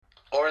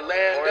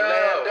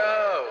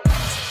Orlando.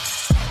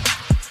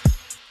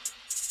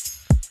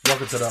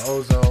 Welcome to the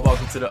Ozone.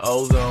 Welcome to the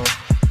Ozone.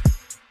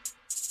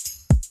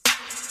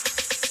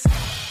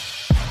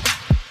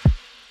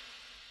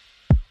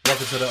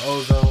 Welcome to the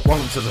Ozone.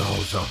 Welcome to the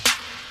Ozone.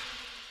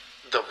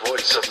 The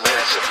voice of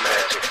Magic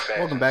fans.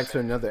 Welcome back to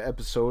another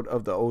episode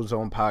of the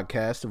Ozone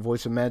Podcast, the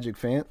voice of Magic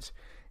fans.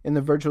 In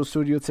the virtual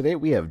studio today,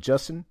 we have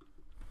Justin,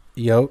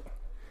 Yo.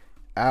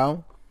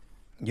 Al,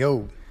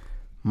 Yo.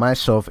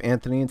 myself,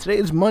 Anthony, and today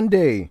is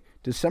Monday,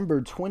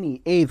 December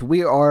 28th.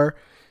 We are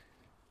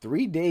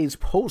 3 days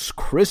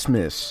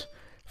post-Christmas.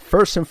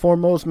 First and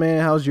foremost,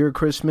 man, how's your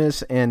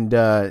Christmas? And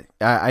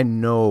I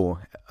know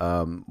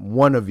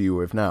one of you,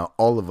 if not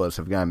all of us,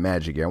 have got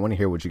Magic here. I want to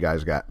hear what you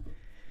guys got.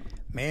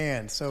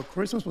 Man, so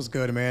Christmas was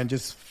good, man.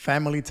 Just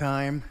family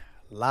time,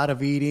 a lot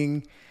of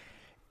eating,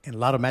 and a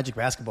lot of Magic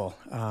basketball.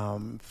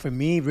 For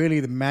me, really,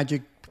 the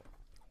Magic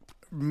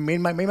made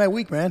my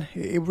week, man.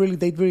 They really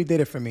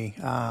did it for me.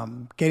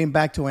 Getting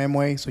back to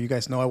Amway, so you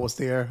guys know I was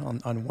there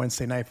on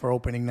Wednesday night for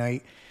opening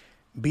night,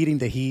 beating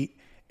the Heat,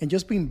 and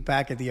just being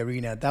back at the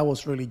arena. That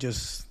was really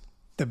just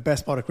the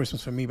best part of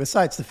Christmas for me,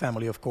 besides the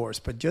family, of course.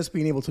 But just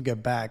being able to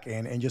get back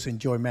and just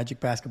enjoy Magic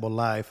basketball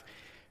live.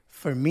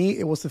 For me,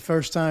 it was the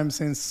first time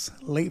since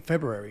late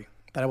February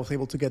that I was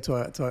able to get to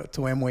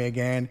Amway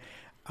again.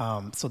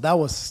 So that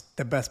was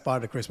the best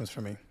part of Christmas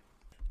for me.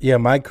 Yeah,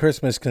 my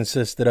Christmas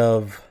consisted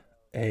of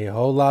a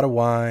whole lot of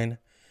wine,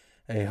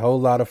 a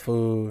whole lot of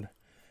food,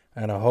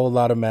 and a whole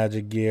lot of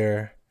Magic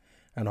gear,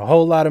 and a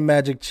whole lot of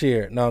Magic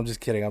cheer. No, I'm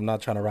just kidding. I'm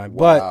not trying to rhyme.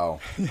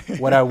 Wow.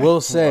 But what I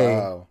will say,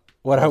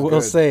 Wow.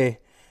 say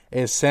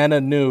is Santa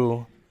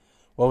knew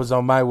what was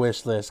on my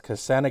wish list,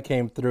 because Santa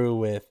came through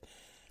with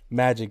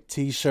Magic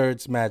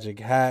t-shirts, Magic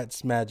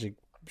hats, Magic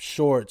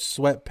shorts,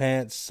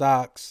 sweatpants,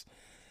 socks,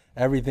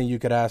 everything you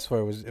could ask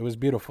for. It was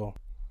beautiful.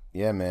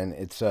 Yeah, man.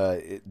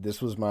 This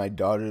was my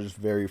daughter's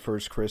very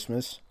first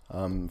Christmas.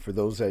 For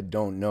those that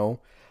don't know,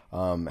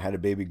 had a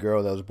baby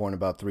girl that was born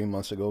about 3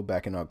 months ago,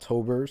 back in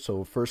October.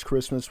 So first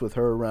Christmas with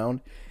her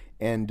around,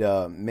 and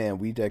man,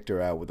 we decked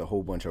her out with a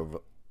whole bunch of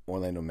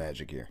Orlando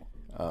Magic gear.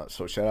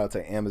 So shout out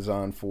to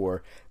Amazon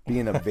for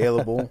being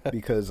available,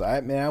 because I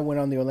went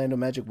on the Orlando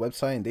Magic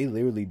website and they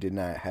literally did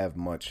not have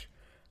much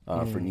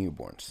for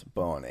newborns.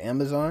 But on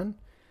Amazon,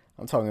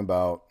 I'm talking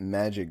about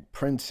Magic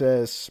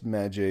Princess,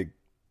 Magic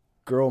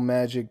Girl,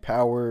 Magic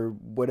Power,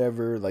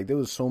 whatever. Like there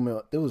was so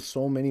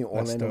many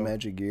Orlando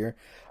Magic gear.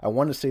 I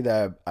want to say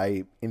that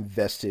I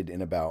invested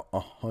in about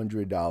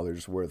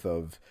 $100 worth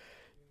of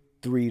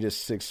 3 to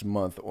 6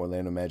 month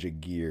Orlando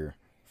Magic gear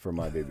for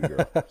my baby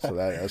girl. So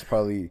that's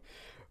probably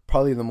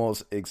the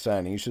most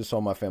exciting. You should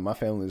saw my family. My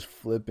family is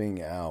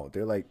flipping out.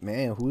 They're like,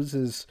 man, who's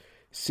this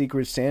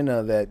secret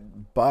Santa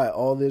that bought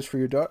all this for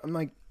your daughter? I'm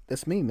like,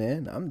 that's me,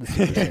 man. I'm the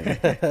secret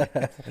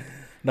Santa.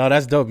 No,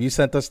 that's dope. You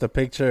sent us the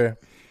picture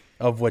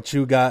of what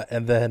you got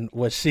and then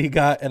what she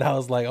got, and I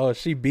was like, oh,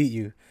 she beat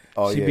you.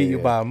 She beat you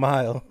by a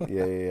mile.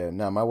 Yeah.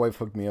 Nah, my wife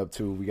hooked me up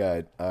too. We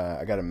got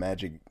I got a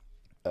Magic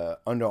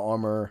Under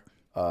Armour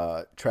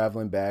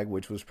traveling bag,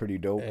 which was pretty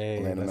dope.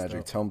 Orlando Magic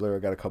dope. Tumbler. I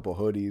got a couple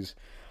hoodies.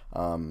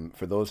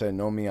 For those that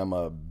know me, I'm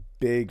a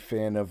big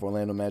fan of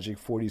Orlando Magic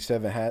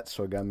 47 hats,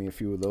 so I got me a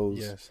few of those.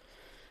 Yes.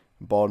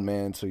 Bald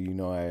man, so you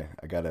know I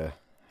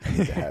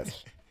need the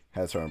hats.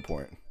 Hats are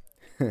important.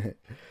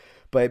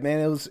 But man,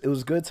 it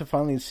was good to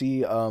finally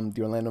see the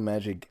Orlando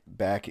Magic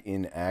back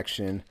in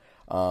action.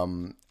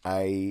 I'm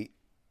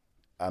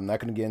not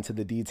going to get into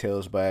the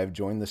details, but I've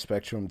joined the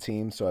Spectrum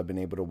team, so I've been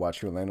able to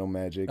watch Orlando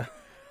Magic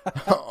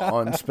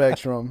on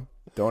Spectrum.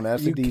 Don't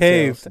ask the details.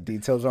 Caved. The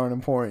details aren't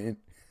important.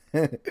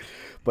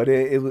 But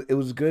it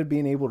was good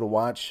being able to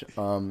watch,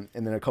 and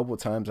then a couple of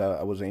times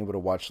I wasn't able to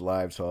watch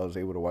live, so I was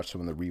able to watch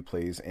some of the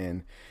replays.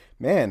 And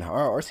man,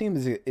 our team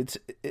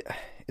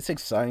it's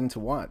exciting to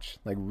watch.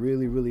 Like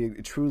really,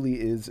 it truly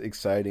is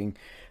exciting.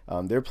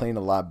 They're playing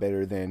a lot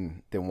better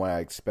than what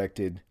I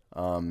expected,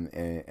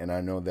 and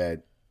I know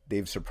that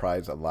they've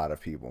surprised a lot of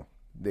people.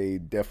 They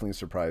definitely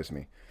surprised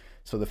me.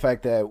 So the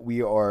fact that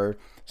we are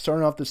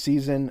starting off the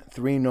season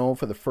 3-0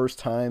 for the first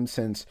time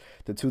since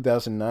the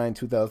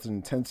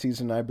 2009-2010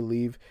 season, I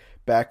believe,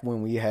 back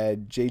when we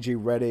had J.J.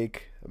 Redick,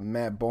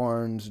 Matt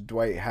Barnes,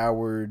 Dwight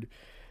Howard.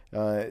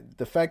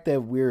 The fact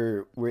that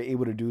we're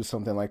able to do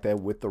something like that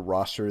with the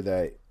roster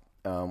that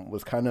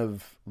was kind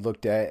of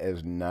looked at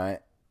as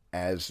not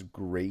as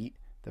great,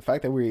 the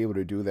fact that we were able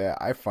to do that,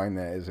 I find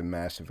that as a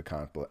massive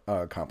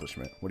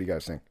accomplishment. What do you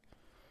guys think?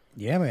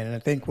 Yeah, man. And I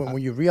think when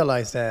you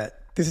realize that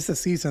this is a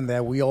season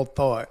that we all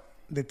thought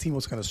the team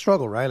was going to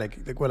struggle, right? Like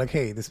we're like,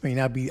 hey, this may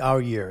not be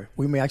our year.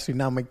 We may actually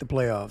not make the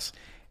playoffs.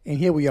 And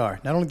here we are.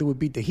 Not only did we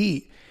beat the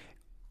Heat,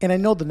 and I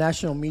know the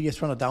national media is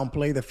trying to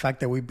downplay the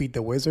fact that we beat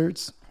the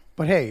Wizards,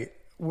 but hey,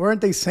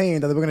 weren't they saying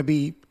that they were going to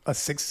be a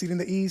 6th seed in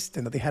the East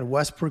and that they had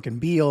Westbrook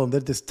and Beal and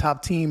they're this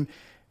top team?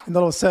 And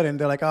all of a sudden,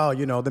 they're like, oh,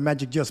 the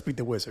Magic just beat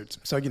the Wizards.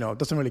 So, it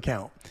doesn't really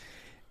count.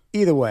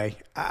 Either way,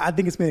 I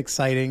think it's been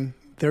exciting.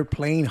 They're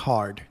playing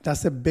hard.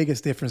 That's the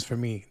biggest difference for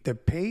me. The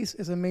pace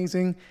is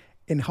amazing,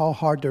 and how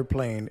hard they're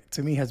playing,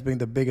 to me, has been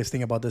the biggest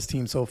thing about this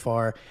team so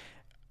far.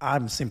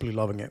 I'm simply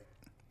loving it.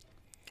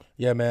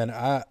 Yeah, man,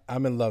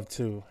 I'm in love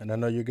too. And I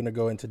know you're going to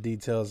go into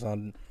details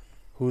on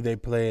who they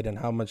played and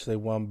how much they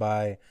won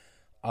by.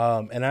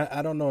 And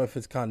I don't know if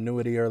it's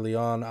continuity early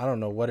on. I don't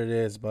know what it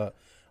is, but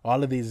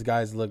all of these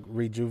guys look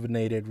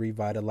rejuvenated,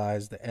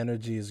 revitalized. The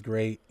energy is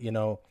great. You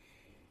know,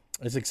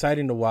 it's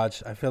exciting to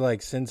watch. I feel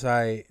like since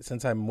I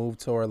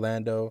moved to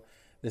Orlando,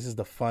 this is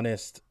the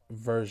funnest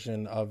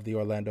version of the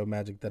Orlando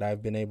Magic that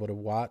I've been able to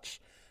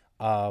watch.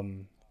 I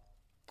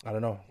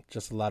don't know,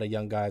 just a lot of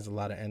young guys, a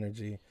lot of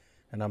energy,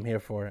 and I'm here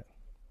for it.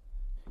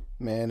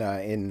 Man,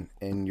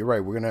 and you're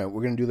right. We're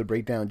gonna do the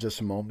breakdown in just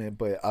a moment,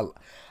 but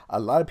a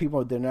lot of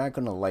people, they're not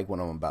gonna like what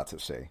I'm about to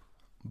say,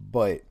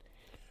 but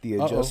the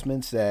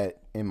adjustments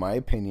that, in my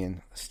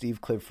opinion,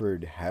 Steve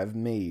Clifford have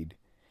made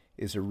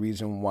is a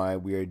reason why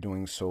we are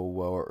doing so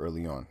well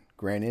early on.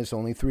 Granted, it's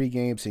only 3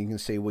 games, and you can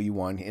say what you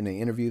want. In the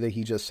interview that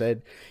he just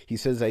said, he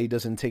says that he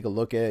doesn't take a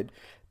look at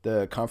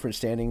the conference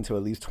standing to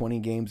at least 20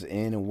 games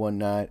in and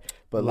whatnot.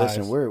 But Lies.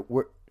 listen,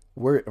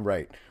 we're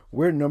right.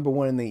 We're number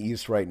 1 in the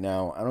East right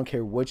now. I don't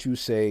care what you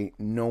say.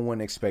 No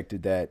one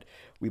expected that.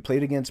 We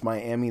played against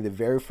Miami the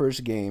very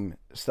first game.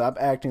 Stop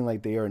acting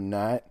like they are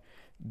not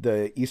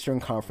the Eastern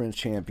Conference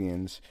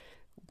champions.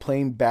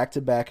 Playing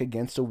back-to-back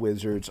against the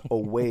Wizards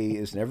away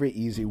is never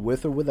easy.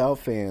 With or without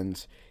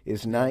fans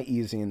is not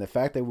easy. And the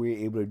fact that we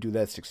were able to do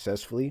that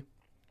successfully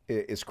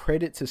is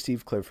credit to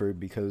Steve Clifford,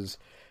 because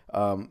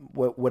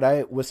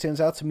what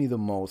stands out to me the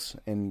most,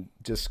 and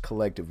just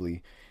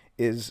collectively,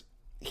 is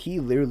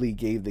he literally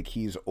gave the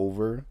keys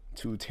over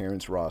to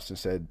Terrence Ross and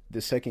said,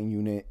 "The second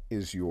unit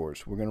is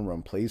yours. We're going to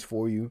run plays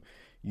for you.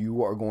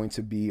 You are going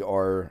to be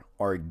our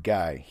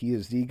guy." He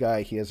is the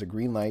guy. He has a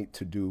green light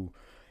to do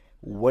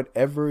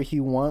whatever he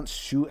wants,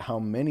 shoot how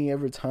many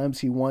ever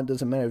times he wants.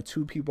 Doesn't matter if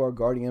 2 people are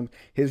guarding him.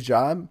 His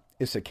job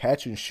is to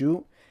catch and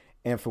shoot.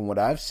 And from what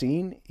I've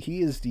seen,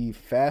 he is the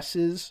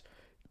fastest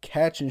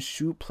catch and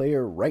shoot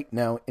player right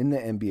now in the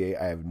NBA.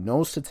 I have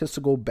no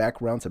statistical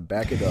background to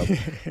back it up,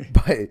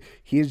 but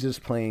he is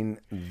just playing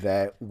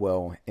that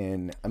well.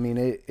 And I mean,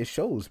 it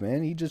shows,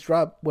 man. He just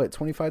dropped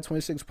 25,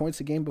 26 points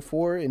a game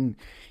before, and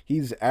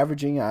he's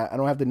averaging, I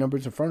don't have the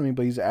numbers in front of me,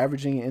 but he's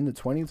averaging in the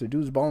 20s. The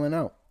dude's balling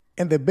out.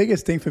 And the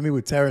biggest thing for me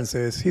with Terrence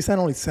is he's not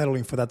only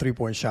settling for that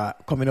 3-point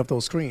shot, coming up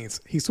those screens.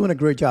 He's doing a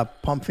great job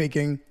pump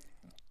faking,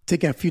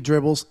 taking a few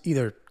dribbles,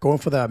 either going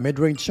for that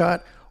mid-range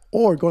shot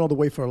or going all the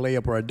way for a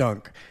layup or a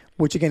dunk,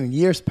 which, again, in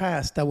years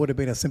past, that would have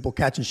been a simple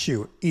catch and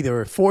shoot,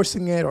 either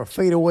forcing it or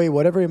fade away,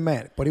 whatever it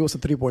meant. But it was a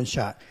 3-point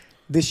shot.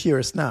 This year,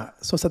 it's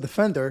not. So as a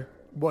defender,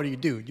 what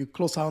do? You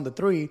close out on the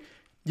 3,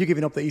 you're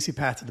giving up the easy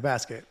path to the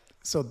basket.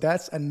 So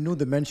that's a new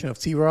dimension of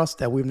T-Ross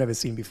that we've never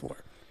seen before.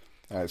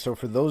 All right, so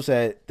for those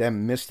that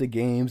missed the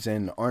games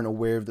and aren't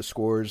aware of the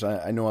scores,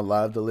 I know a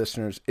lot of the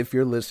listeners, if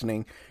you're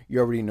listening, you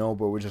already know,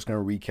 but we're just going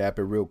to recap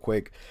it real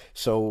quick.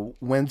 So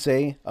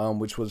Wednesday,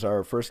 which was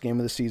our first game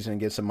of the season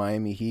against the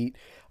Miami Heat,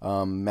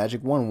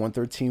 Magic won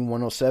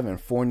 113-107.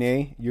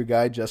 Fournier, your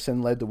guy,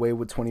 Justin, led the way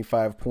with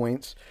 25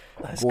 points.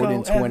 Let's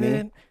Gordon, go,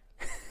 20.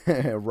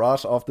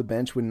 Ross off the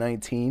bench with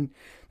 19.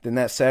 Then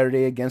that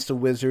Saturday against the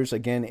Wizards,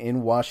 again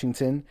in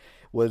Washington,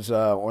 was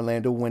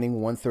Orlando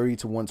winning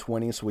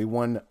 130-120. So we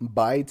won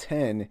by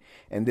 10,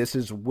 and this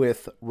is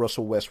with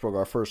Russell Westbrook,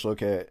 our first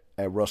look at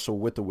Russell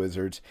with the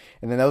Wizards.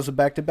 And then that was a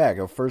back-to-back,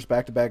 our first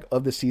back-to-back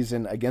of the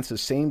season against the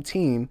same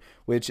team,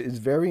 which is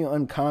very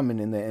uncommon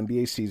in the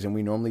NBA season.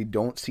 We normally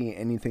don't see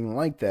anything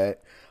like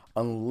that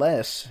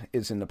unless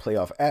it's in the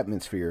playoff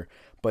atmosphere.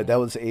 But that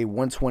was a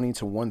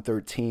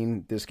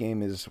 120-113. This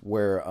game is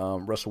where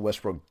Russell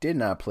Westbrook did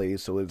not play,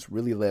 so it's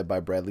really led by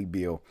Bradley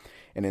Beal.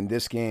 And in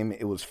this game,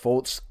 it was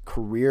Fultz,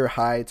 career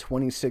high,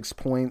 26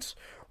 points.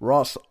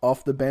 Ross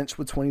off the bench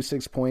with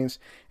 26 points.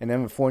 And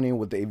Evan Fournier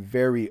with a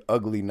very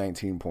ugly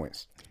 19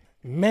 points.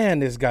 Man,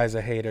 this guy's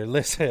a hater.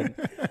 Listen,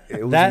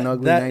 it was an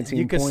ugly 19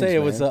 you could points, say it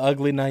man. was an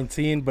ugly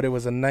 19, but it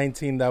was a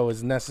 19 that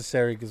was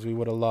necessary because we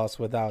would have lost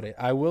without it.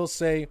 I will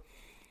say,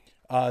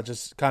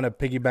 just kind of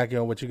piggybacking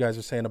on what you guys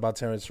were saying about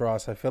Terrence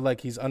Ross, I feel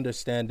like he's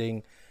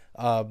understanding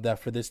that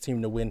for this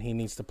team to win, he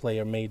needs to play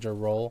a major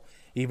role,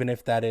 even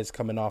if that is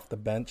coming off the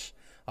bench.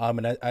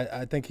 And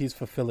I think he's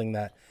fulfilling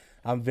that.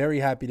 I'm very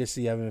happy to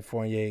see Evan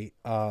Fournier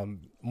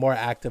more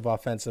active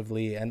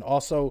offensively. And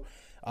also,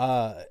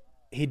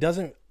 he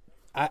doesn't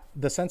 –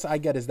 the sense I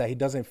get is that he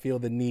doesn't feel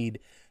the need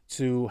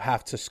to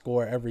have to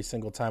score every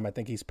single time. I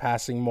think he's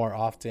passing more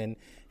often.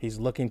 He's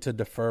looking to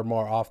defer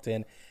more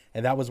often.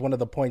 And that was one of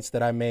the points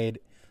that I made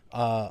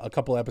a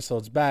couple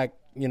episodes back,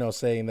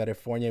 saying that if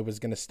Fournier was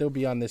going to still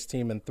be on this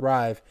team and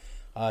thrive,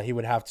 he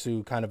would have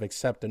to kind of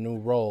accept a new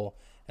role.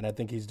 And I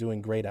think he's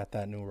doing great at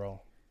that new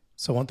role.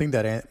 So one thing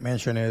that I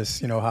mentioned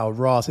is, how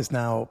Ross is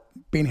now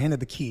being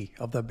handed the key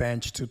of the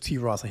bench to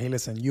T-Ross. Hey,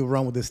 listen, you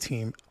run with this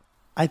team.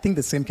 I think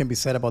the same can be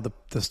said about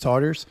the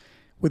starters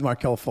with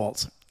Markelle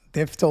Fultz.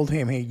 They've told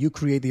him, hey, you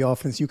create the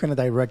offense. You kind of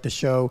direct the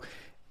show.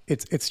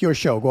 It's your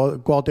show.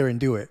 Go out there and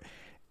do it.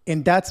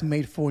 And that's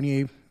made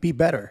Fournier be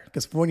better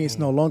because Fournier is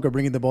no longer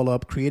bringing the ball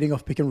up, creating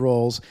off pick and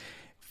rolls.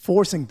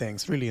 forcing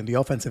things really in the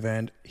offensive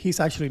end. He's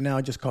actually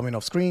now just coming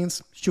off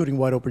screens, shooting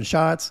wide open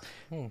shots,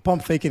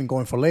 pump faking,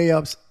 going for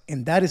layups.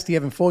 And that is the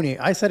Evan Fournier.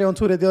 I said it on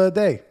Twitter the other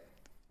day.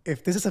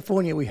 If this is a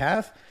Fournier we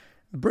have,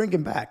 bring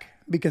him back,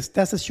 because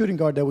that's a shooting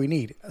guard that we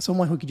need.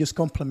 Someone who can just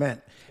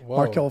complement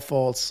Markelle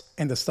Fultz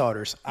and the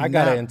starters. I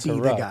got to not be the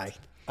interrupt. guy.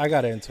 I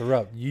got to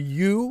interrupt.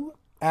 You,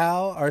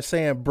 Al, are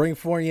saying bring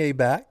Fournier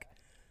back?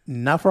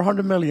 Not for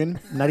 $100 million,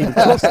 not even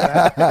close to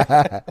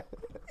that.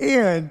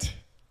 And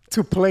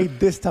to play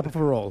this type of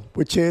a role,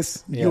 which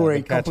is you're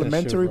a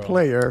complementary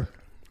player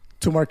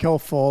to Markelle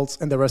Fultz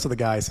and the rest of the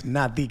guys,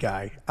 not the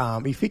guy.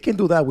 If he can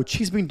do that, which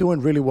he's been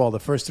doing really well the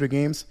first 3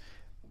 games,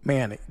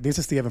 man, this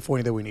is the Evan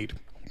Fournier that we need.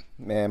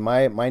 Man,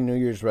 my New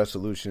Year's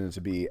resolution is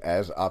to be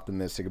as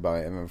optimistic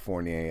about Evan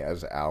Fournier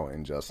as Al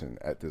and Justin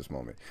at this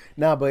moment.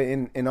 Now, but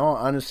in all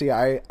honesty,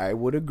 I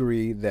would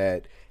agree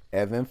that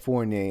Evan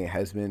Fournier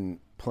has been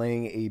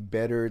playing a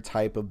better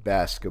type of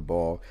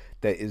basketball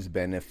that is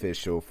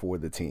beneficial for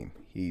the team.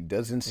 He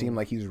doesn't seem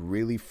like he's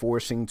really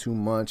forcing too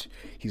much.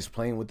 He's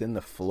playing within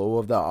the flow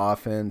of the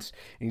offense,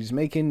 and he's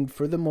making,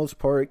 for the most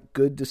part,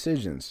 good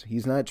decisions.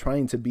 He's not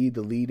trying to be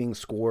the leading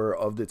scorer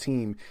of the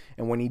team,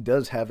 and when he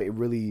does have a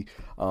really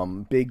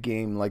big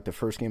game like the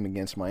first game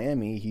against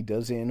Miami, he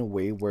does it in a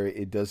way where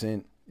it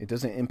doesn't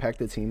impact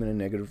the team in a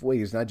negative way.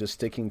 He's not just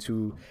sticking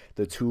to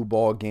the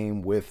 2-ball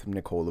game with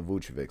Nikola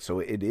Vucevic. So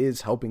it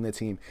is helping the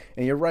team.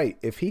 And you're right.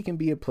 If he can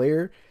be a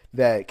player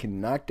that can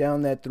knock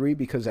down that 3,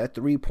 because that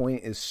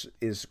 3-point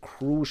is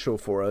crucial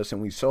for us, and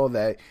we saw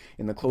that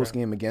in the close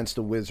game against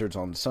the Wizards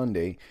on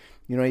Sunday.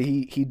 You know,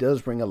 he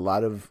does bring a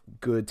lot of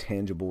good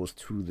tangibles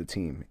to the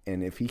team.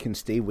 And if he can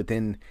stay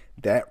within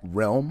that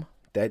realm,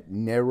 that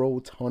narrow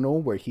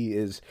tunnel where he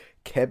is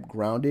kept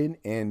grounded,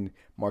 and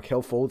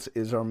Markelle Fultz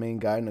is our main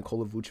guy,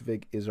 Nikola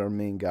Vucevic is our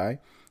main guy,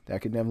 I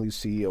can definitely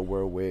see a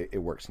world where it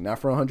works. Not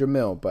for $100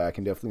 million, but I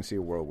can definitely see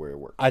a world where it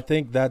works. I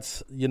think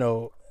that's,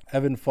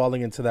 Evan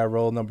falling into that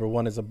role, number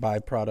one, is a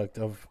byproduct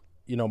of,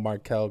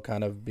 Markelle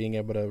kind of being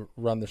able to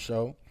run the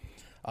show.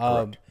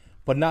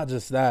 But not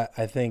just that,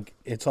 I think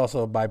it's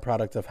also a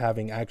byproduct of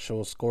having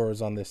actual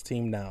scorers on this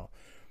team now.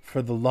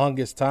 For the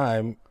longest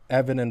time,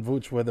 Evan and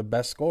Vooch were the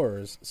best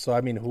scorers. So,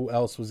 who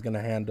else was going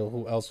to handle?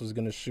 Who else was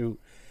going to shoot?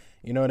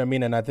 You know what I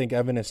mean? And I think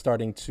Evan is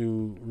starting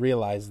to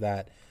realize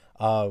that,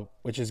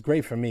 which is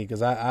great for me,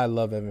 because I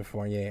love Evan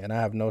Fournier, and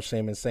I have no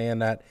shame in saying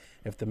that.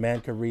 If the man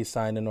could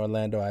re-sign in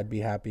Orlando, I'd be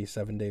happy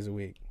 7 days a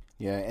week.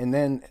 Yeah, and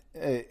then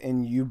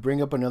and you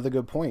bring up another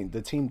good point.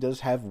 The team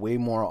does have way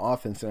more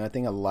offense, and I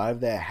think a lot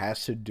of that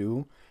has to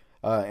do,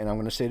 and I'm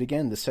going to say it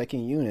again, the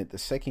second unit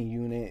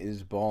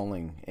is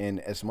balling. And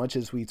as much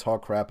as we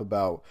talk crap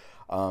about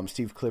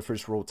Steve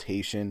Clifford's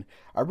rotation,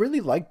 I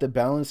really like the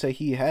balance that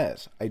he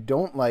has. I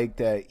don't like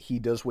that he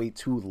does wait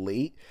too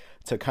late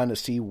to kind of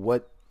see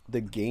what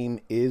the game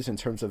is in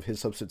terms of his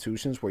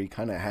substitutions, where he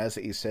kind of has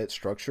a set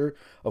structure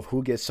of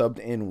who gets subbed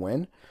in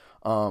when.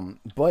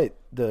 But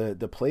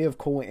the play of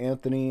Cole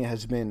Anthony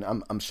has been,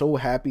 I'm so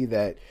happy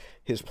that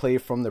his play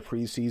from the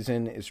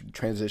preseason is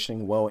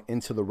transitioning well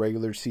into the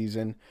regular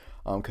season,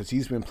 because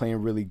he's been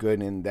playing really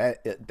good, and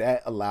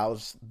that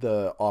allows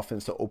the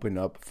offense to open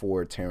up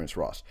for Terrence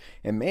Ross.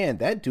 And man,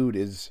 that dude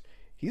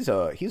he's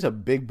a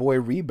big boy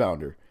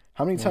rebounder.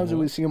 How many times did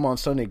we see him on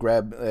Sunday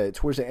grab,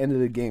 towards the end of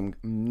the game,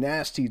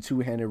 nasty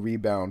 2-handed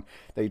rebound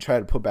that he tried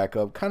to put back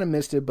up? Kind of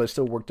missed it, but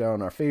still worked out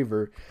in our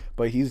favor.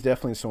 But he's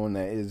definitely someone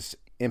that is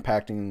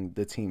impacting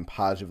the team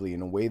positively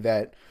in a way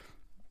that,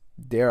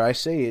 dare I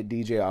say it,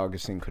 DJ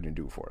Augustin couldn't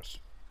do for us.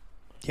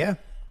 Yeah.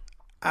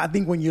 I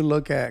think when you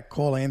look at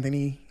Cole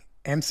Anthony,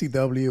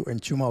 MCW,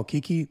 and Chuma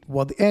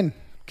Okeke, and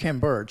Ken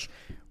Burge,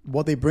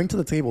 what they bring to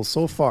the table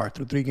so far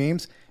through 3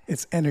 games,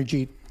 it's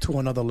energy to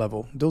another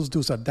level. Those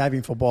dudes are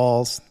diving for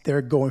balls.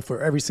 They're going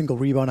for every single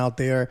rebound out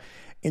there.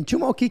 And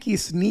Chuma Okeke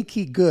is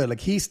sneaky good.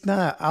 Like, he's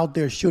not out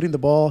there shooting the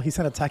ball. He's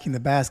not attacking the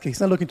basket. He's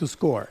not looking to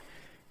score.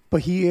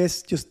 But he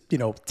is just,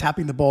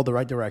 tapping the ball the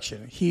right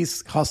direction.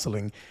 He's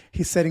hustling.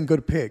 He's setting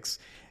good picks.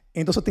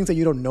 And those are things that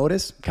you don't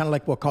notice, kind of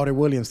like what Carter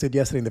Williams did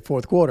yesterday in the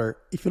fourth quarter.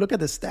 If you look at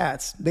the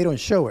stats, they don't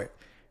show it.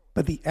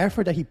 But the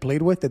effort that he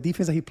played with, the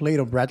defense that he played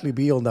on Bradley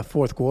Beal in that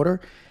fourth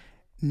quarter,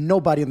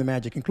 nobody in the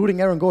Magic,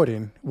 including Aaron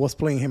Gordon, was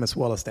playing him as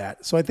well as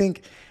that. So I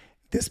think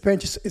this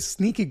bench is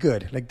sneaky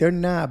good. Like, they're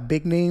not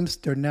big names.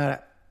 They're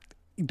not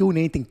doing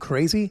anything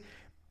crazy,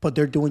 but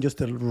they're doing just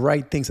the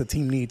right things the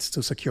team needs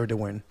to secure the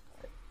win.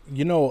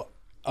 During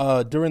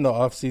the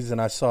offseason,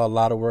 I saw a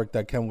lot of work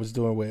that Ken was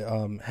doing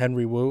with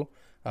Henry Wu.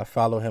 I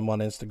follow him on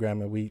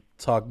Instagram, and we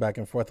talk back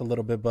and forth a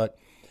little bit. But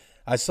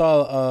I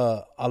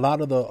saw a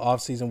lot of the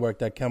offseason work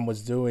that Ken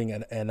was doing,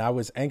 and I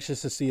was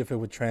anxious to see if it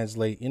would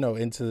translate,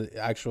 into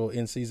actual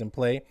in-season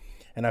play.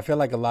 And I feel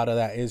like a lot of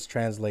that is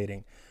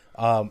translating.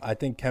 I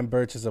think Ken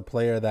Burge is a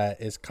player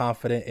that is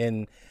confident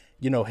in,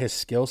 his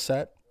skill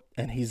set,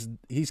 and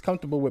he's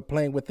comfortable with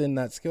playing within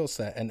that skill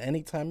set. And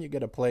anytime you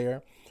get a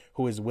player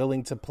who is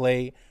willing to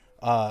play,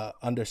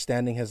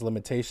 understanding his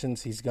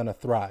limitations, he's going to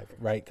thrive,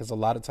 right? Because a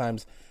lot of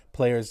times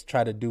players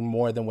try to do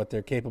more than what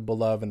they're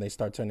capable of, and they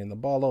start turning the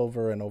ball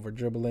over and over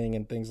dribbling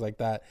and things like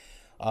that.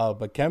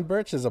 But Kem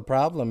Birch is a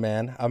problem,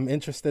 man. I'm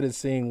interested in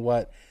seeing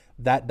what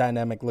that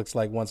dynamic looks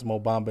like once Mo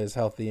Bamba is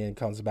healthy and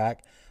comes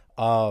back.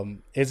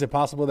 Is it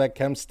possible that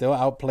Kem still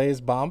outplays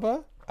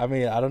Bamba? I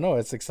mean, I don't know.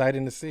 It's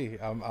exciting to see.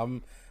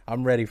 I'm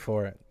ready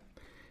for it.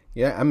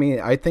 Yeah, I mean,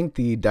 I think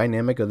the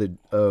dynamic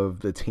of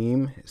the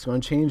team is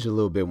going to change a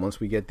little bit once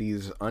we get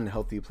these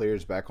unhealthy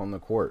players back on the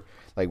court.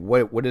 Like,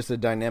 what is the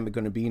dynamic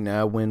going to be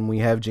now when we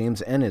have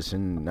James Ennis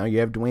and now you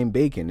have Dwayne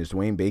Bacon? Is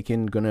Dwayne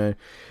Bacon going to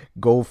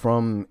go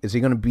from? Is he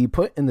going to be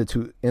put in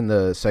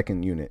the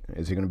second unit?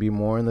 Is he going to be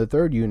more in the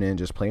third unit and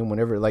just playing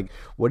whenever? Like,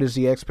 what is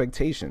the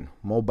expectation?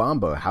 Mo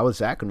Bamba, how is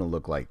that going to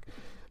look like?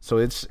 So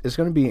it's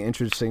going to be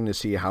interesting to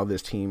see how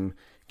this team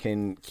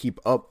can keep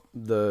up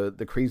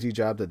the crazy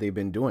job that they've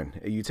been doing.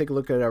 You take a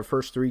look at our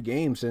first 3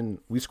 games, and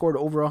we scored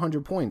over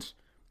 100 points.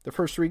 The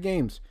first 3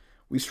 games.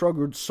 We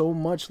struggled so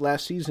much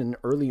last season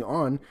early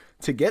on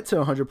to get to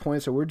 100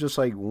 points, and we're just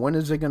like, when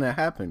is it going to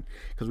happen?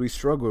 Because we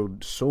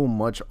struggled so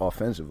much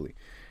offensively.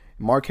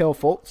 Markelle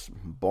Fultz,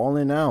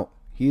 balling out.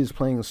 He is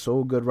playing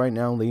so good right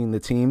now, leading the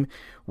team,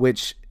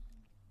 which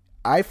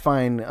I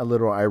find a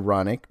little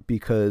ironic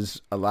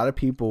because a lot of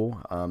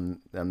people,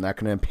 I'm not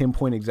going to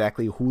pinpoint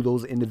exactly who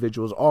those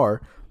individuals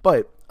are,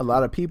 but a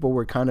lot of people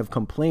were kind of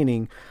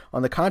complaining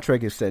on the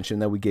contract extension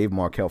that we gave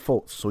Markelle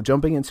Fultz. So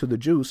jumping into the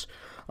juice,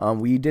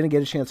 we didn't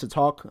get a chance to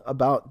talk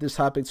about this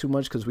topic too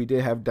much because we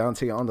did have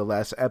Dante on the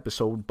last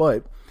episode,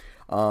 but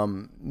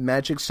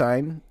Magic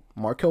signed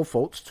Markelle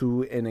Fultz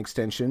to an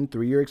extension,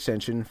 3-year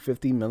extension,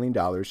 $50 million,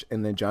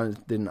 and then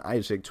Jonathan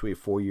Isaac to a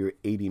 4-year,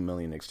 $80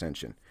 million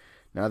extension.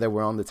 Now that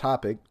we're on the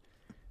topic,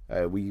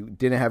 we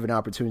didn't have an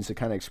opportunity to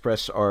kind of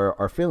express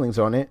our feelings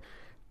on it.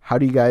 How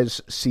do you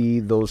guys see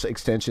those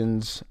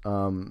extensions?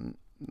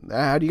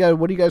 What do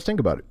you guys think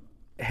about it?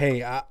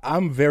 Hey,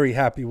 I'm very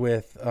happy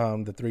with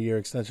the 3-year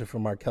extension for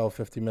Markelle,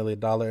 $50 million,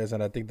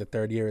 and I think the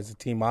 3rd year is a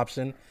team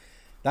option.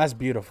 That's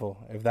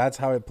beautiful. If that's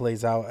how it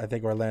plays out, I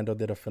think Orlando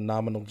did a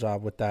phenomenal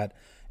job with that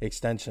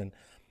extension.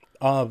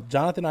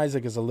 Jonathan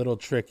Isaac is a little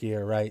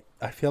trickier, right?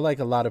 I feel like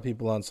a lot of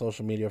people on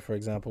social media, for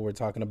example, were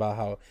talking about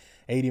how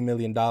 $80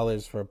 million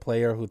for a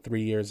player who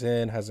 3 years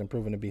in hasn't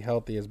proven to be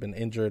healthy, has been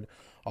injured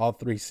all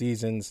 3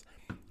 seasons.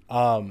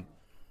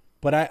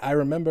 But I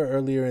remember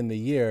earlier in the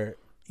year,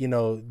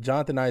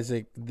 Jonathan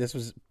Isaac, this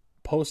was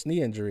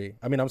pre-knee injury.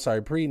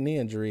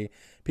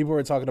 People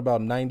were talking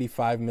about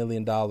 $95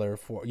 million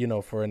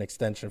for an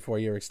extension,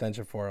 4-year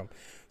extension for him.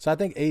 So I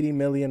think $80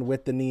 million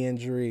with the knee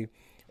injury,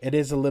 it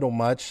is a little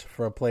much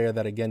for a player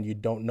that, again, you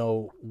don't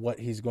know what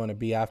he's going to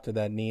be after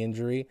that knee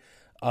injury.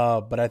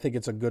 But I think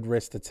it's a good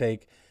risk to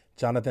take.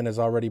 Jonathan has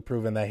already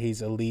proven that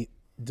he's elite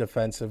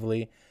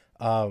defensively,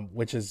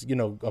 which is,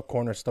 a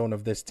cornerstone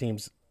of this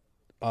team's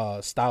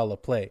style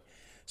of play.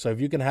 So if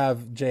you can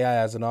have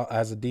J.I.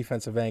 as a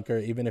defensive anchor,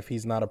 even if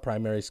he's not a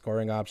primary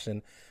scoring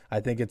option, I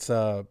think it's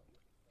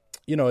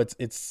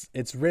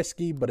it's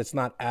risky, but it's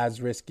not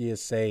as risky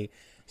as, say,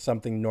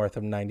 something north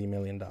of $90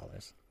 million.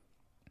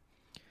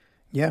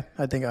 Yeah,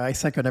 I think I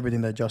second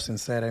everything that Justin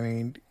said. I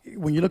mean,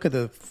 when you look at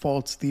the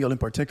Fultz deal in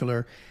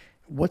particular,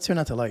 what's there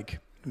not to like?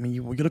 I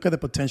mean, when you look at the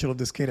potential of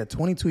this kid at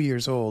 22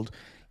 years old,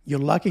 you're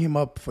locking him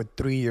up for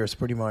 3 years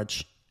pretty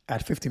much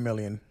at $50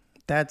 million.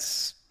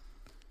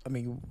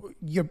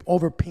 You're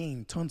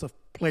overpaying tons of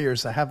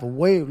players that have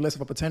way less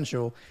of a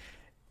potential,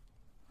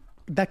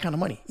 that kind of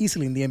money,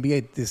 easily in the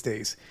NBA these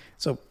days.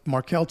 So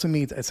Markelle, to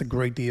me, it's a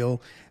great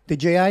deal. The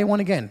J.I. one,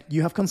 again,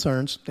 you have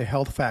concerns, the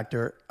health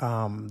factor.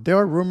 There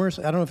are rumors,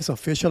 I don't know if it's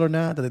official or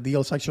not, that the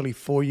deal is actually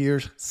 4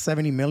 years,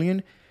 $70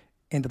 million,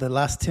 and that the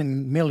last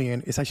 $10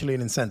 million is actually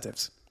in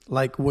incentives,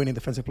 like winning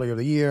Defensive Player of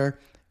the Year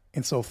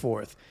and so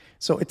forth.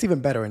 So it's even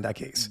better in that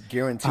case.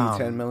 Guaranteed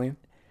 $10 million?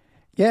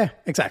 Yeah,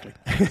 exactly.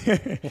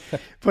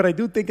 But I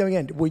do think,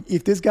 again,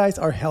 if these guys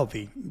are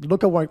healthy,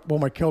 look at what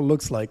Markelle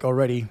looks like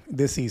already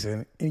this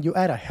season, and you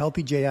add a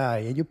healthy J.I.,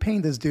 and you're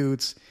paying these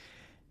dudes,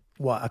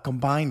 a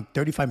combined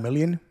 $35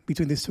 million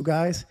between these two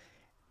guys,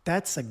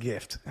 that's a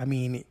gift. I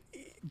mean,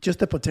 just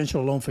the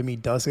potential alone for me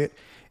does it.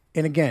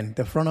 And again,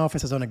 the front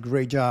office has done a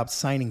great job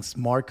signing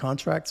smart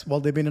contracts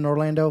while they've been in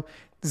Orlando.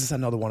 This is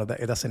another one of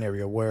that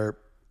scenario where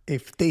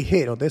if they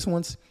hit on this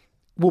ones,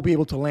 we'll be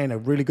able to land a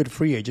really good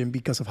free agent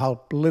because of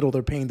how little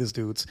they're paying these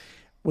dudes.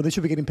 Well, they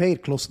should be getting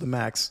paid close to the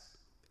max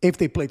if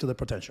they play to their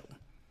potential.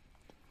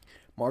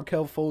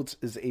 Markelle Fultz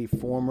is a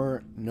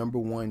former number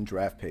 1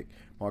 draft pick.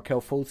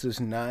 Markelle Fultz is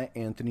not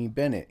Anthony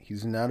Bennett.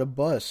 He's not a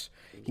bust.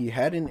 He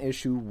had an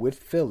issue with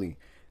Philly.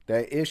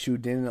 That issue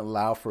didn't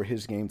allow for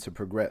his game to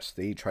progress.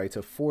 They tried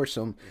to force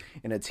him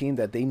in a team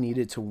that they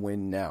needed to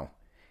win now.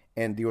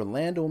 And the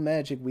Orlando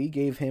Magic, we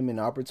gave him an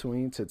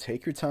opportunity to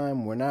take your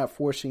time. We're not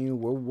forcing you.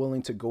 We're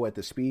willing to go at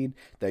the speed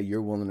that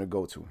you're willing to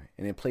go to.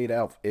 And it played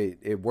out.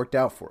 It worked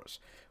out for us.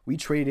 We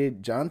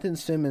traded Jonathan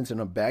Simmons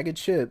and a bag of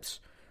chips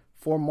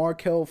for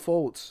Markelle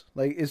Fultz.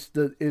 Like,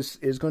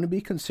 it's going to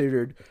be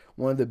considered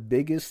one of the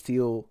biggest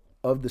steal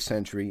of the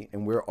century.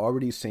 And we're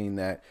already seeing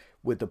that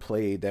with the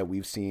play that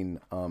we've seen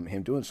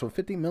him doing. So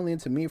 $50 million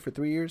to me for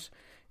 3 years,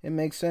 it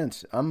makes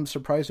sense. I'm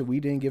surprised that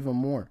we didn't give him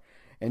more.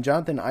 And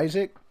Jonathan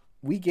Isaac,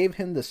 we gave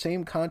him the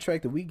same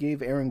contract that we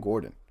gave Aaron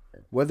Gordon.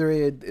 Whether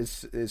it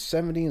is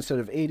 70 instead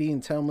of 80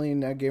 and 10 million,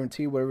 not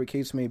guaranteed, whatever the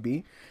case may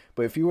be.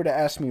 But if you were to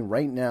ask me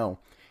right now,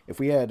 if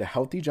we had a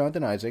healthy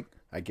Jonathan Isaac,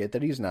 I get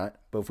that he's not,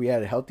 but if we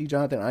had a healthy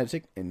Jonathan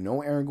Isaac and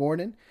no Aaron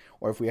Gordon,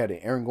 or if we had an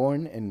Aaron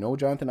Gordon and no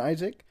Jonathan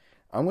Isaac,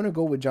 I'm going to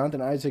go with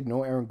Jonathan Isaac,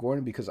 no Aaron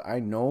Gordon, because I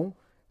know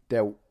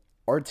that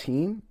our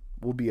team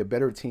will be a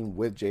better team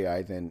with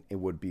J.I. than it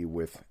would be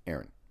with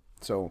Aaron.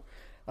 So,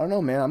 I don't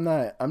know,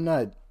 man. I'm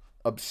not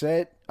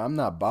upset. I'm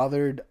not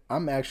bothered.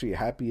 I'm actually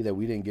happy that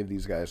we didn't give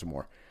these guys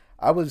more.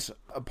 A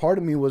part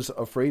of me was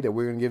afraid that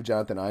we are going to give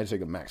Jonathan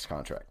Isaac a max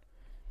contract,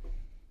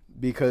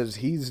 because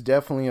he's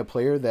definitely a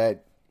player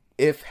that,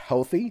 if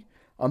healthy,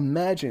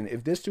 imagine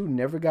if this dude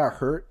never got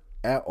hurt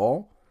at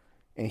all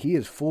and he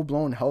is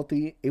full-blown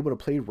healthy, able to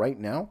play right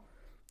now,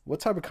 what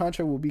type of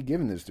contract will be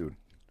given this dude?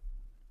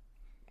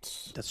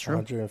 That's true.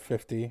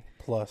 150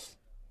 plus.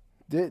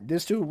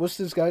 This dude, what's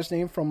this guy's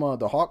name from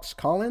the Hawks,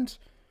 Collins?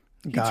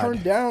 He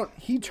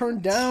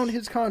turned down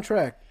his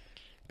contract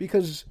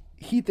because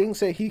he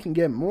thinks that he can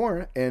get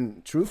more,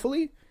 and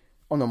truthfully,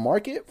 on the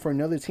market for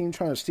another team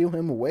trying to steal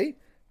him away,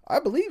 I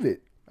believe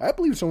it. I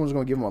believe someone's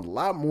going to give him a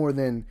lot more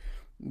than,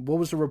 what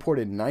was the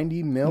reported,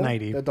 90 mil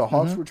that the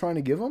Hawks were trying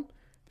to give him?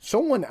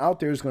 Someone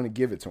out there is going to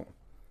give it to him.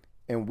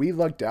 And we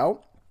lucked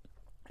out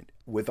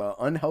with an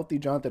unhealthy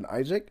Jonathan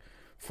Isaac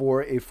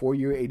for a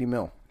 4-year, 80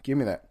 mil. Give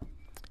me that.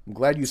 I'm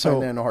glad you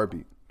signed that in a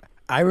heartbeat.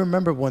 I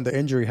remember when the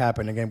injury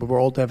happened again, we were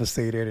all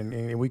devastated,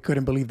 and we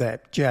couldn't believe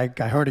that Jack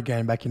got hurt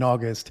again back in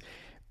August.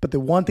 But the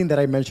one thing that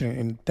I mentioned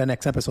in the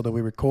next episode that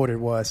we recorded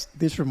was,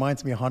 this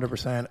reminds me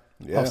 100%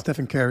 of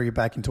Stephen Curry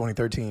back in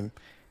 2013.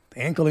 The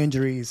ankle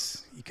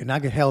injuries, he could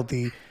not get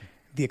healthy.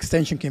 The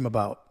extension came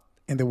about,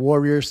 and the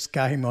Warriors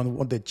got him on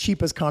one of the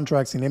cheapest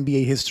contracts in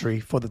NBA history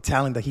for the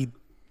talent that he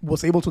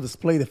was able to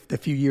display the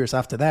few years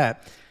after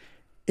that.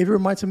 It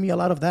reminds me a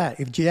lot of that.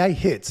 If J.I.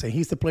 hits and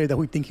he's the player that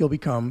we think he'll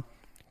become,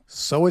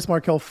 so is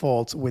Markelle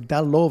Fultz with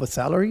that low of a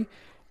salary.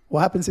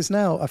 What happens is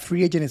now a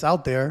free agent is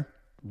out there,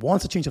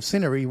 wants a change of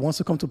scenery, wants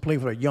to come to play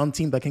for a young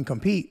team that can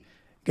compete.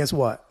 Guess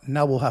what?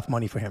 Now we'll have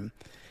money for him.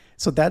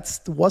 So that's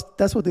what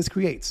this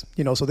creates.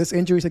 So this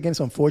injury is, again, it's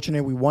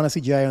unfortunate. We want to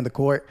see J.I. on the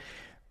court,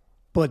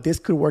 but this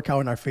could work out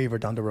in our favor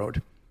down the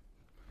road.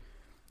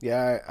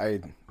 Yeah,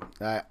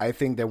 I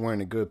think that we're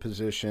in a good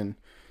position.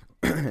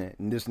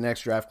 And this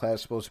next draft class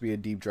is supposed to be a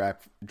deep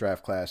draft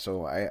class,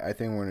 so I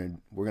think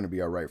we're gonna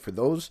be all right. For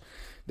those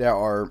that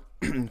are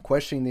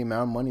questioning the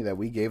amount of money that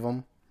we gave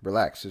them,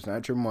 relax. It's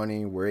not your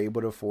money. We're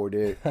able to afford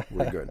it.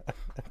 We're good.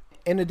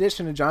 In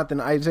addition to Jonathan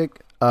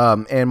Isaac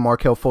and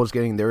Markelle Fultz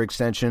getting their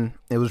extension,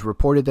 it was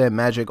reported that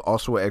Magic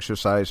also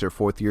exercised their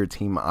 4th-year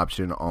team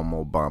option on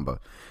Mo Bamba.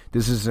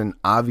 This is an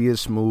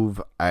obvious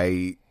move.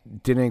 I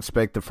didn't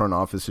expect the front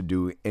office to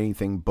do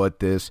anything but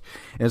this.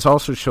 And it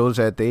also shows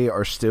that they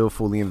are still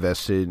fully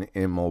invested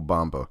in Mo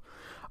Bamba.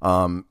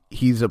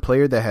 He's a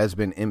player that has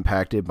been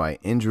impacted by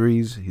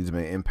injuries. He's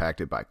been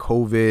impacted by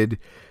COVID.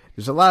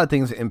 There's a lot of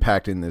things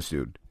impacting this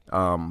dude.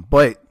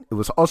 But it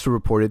was also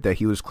reported that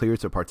he was cleared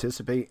to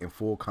participate in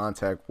full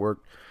contact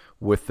work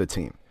with the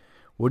team.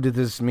 What did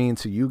this mean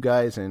to you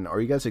guys? And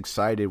are you guys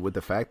excited with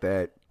the fact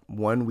that,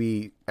 one,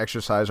 we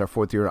exercise our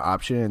 4th-year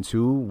option, and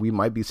 2, we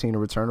might be seeing a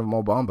return of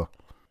Mo Bamba?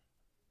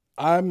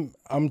 I'm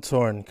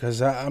torn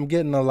because I'm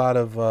getting a lot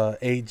of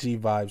AG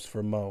vibes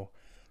for Mo.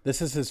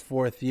 This is his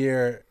 4th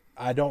year.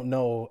 I don't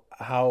know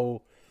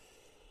how.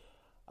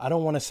 I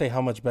don't want to say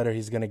how much better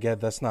he's going to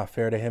get. That's not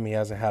fair to him. He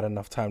hasn't had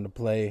enough time to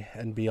play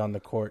and be on the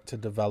court to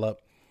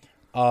develop.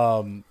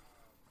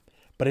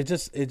 But it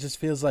just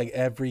feels like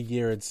every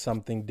year it's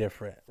something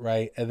different,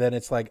 right? And then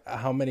it's like,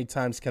 how many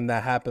times can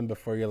that happen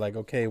before you're like,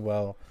 okay,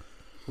 well,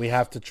 we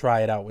have to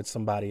try it out with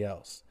somebody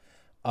else.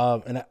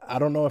 And I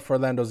don't know if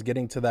Orlando's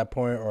getting to that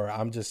point or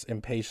I'm just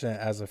impatient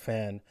as a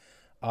fan.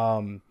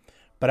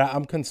 But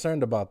I'm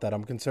concerned about that.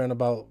 I'm concerned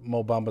about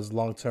Mo Bamba's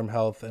long-term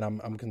health, and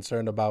I'm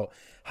concerned about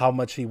how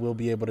much he will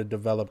be able to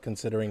develop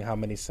considering how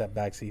many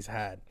setbacks he's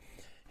had.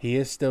 He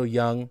is still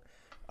young,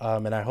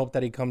 and I hope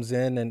that he comes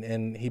in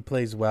and he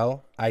plays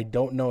well. I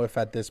don't know if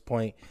at this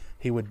point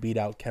he would beat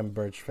out Khem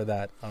Birch for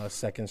that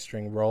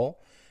second-string role,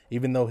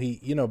 even though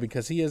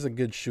because he is a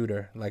good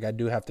shooter. Like, I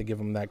do have to give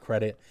him that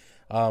credit.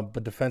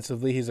 But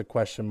defensively, he's a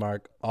question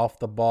mark. Off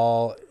the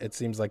ball, it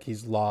seems like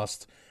he's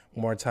lost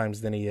more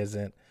times than he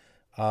isn't.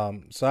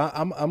 So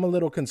I'm a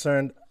little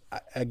concerned.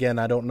 Again,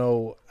 I don't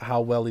know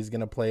how well he's going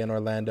to play in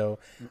Orlando.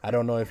 I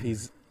don't know if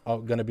he's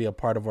going to be a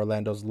part of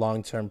Orlando's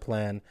long-term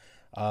plan.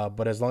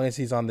 But as long as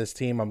he's on this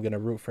team, I'm going to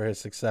root for his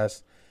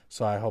success.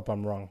 So I hope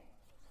I'm wrong.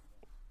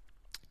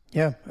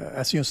 Yeah,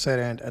 as you said,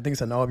 and I think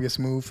it's an obvious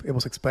move. It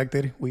was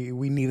expected. We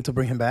needed to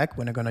bring him back.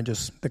 We're not going to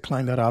just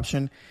decline that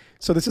option.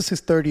 So this is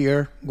his 3rd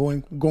year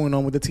going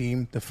on with the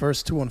team. The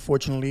first 2,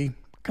 unfortunately,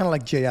 kind of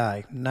like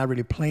J.I., not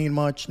really playing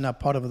much, not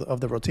part of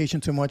the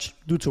rotation too much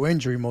due to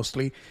injury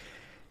mostly.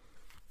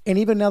 And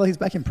even now that he's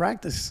back in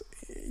practice,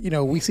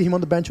 we see him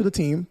on the bench with the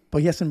team, but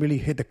he hasn't really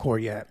hit the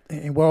court yet.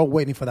 And we're all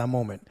waiting for that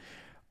moment.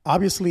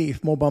 Obviously,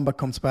 if Mo Bamba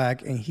comes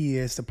back and he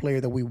is the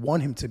player that we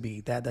want him to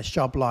be, that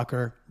shot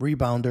blocker,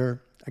 rebounder,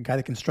 a guy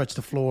that can stretch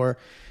the floor,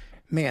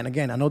 man,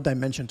 again, another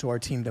dimension to our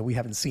team that we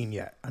haven't seen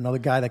yet. Another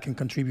guy that can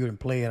contribute and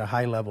play at a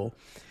high level.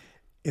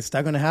 Is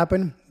that going to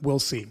happen? We'll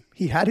see.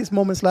 He had his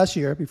moments last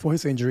year before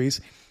his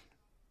injuries.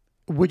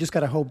 We just got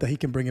to hope that he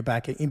can bring it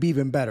back and be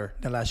even better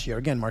than last year.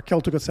 Again,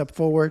 Markelle took a step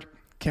forward.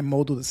 Can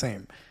Mo do the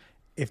same?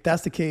 If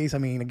that's the case, I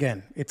mean,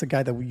 again, it's a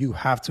guy that you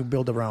have to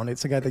build around.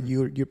 It's a guy that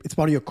it's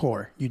part of your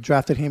core. You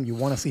drafted him. You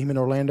want to see him in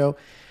Orlando.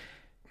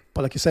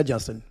 But like you said,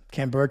 Justin,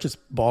 Khem Birch is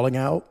balling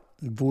out.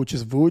 Vooch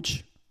is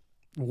Vooch.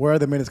 Where are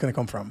the minutes going to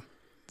come from?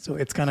 So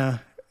it's kind of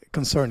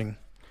concerning.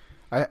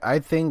 I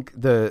think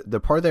the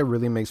part that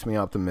really makes me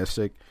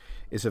optimistic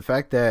is the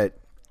fact that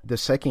the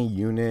second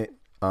unit,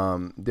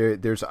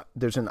 there's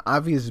an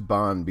obvious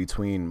bond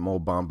between Mo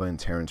Bamba and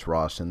Terrence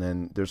Ross, and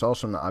then there's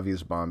also an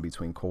obvious bond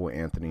between Cole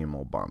Anthony and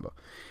Mo Bamba.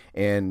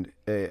 And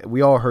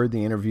we all heard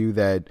the interview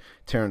that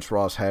Terrence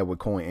Ross had with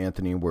Cole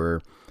Anthony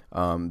where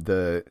I'm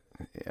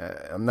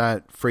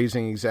not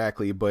phrasing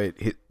exactly, but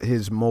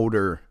his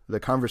motor, the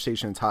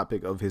conversation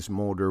topic of his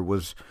motor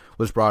was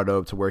brought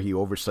up to where he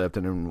overslept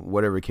and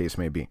whatever case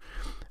may be.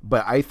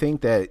 But I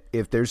think that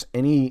if there's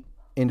any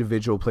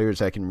individual players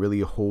that can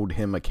really hold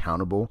him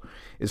accountable,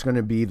 it's going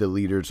to be the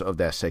leaders of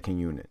that second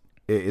unit.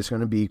 It's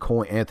going to be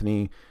Cole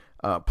Anthony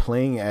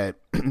playing at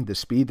the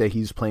speed that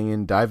he's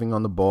playing, diving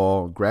on the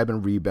ball,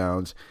 grabbing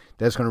rebounds.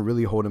 That's going to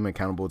really hold him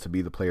accountable to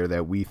be the player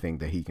that we think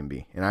that he can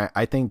be. And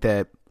I think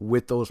that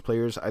with those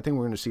players, I think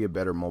we're going to see a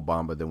better Mo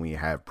Bamba than we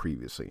have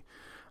previously.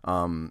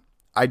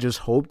 I just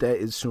hope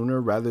that it's sooner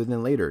rather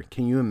than later.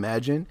 Can you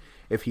imagine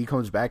if he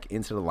comes back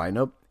into the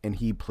lineup and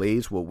he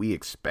plays what we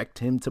expect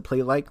him to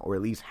play like, or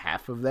at least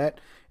half of that?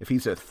 If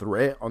he's a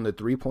threat on the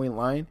three-point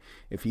line,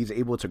 if he's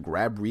able to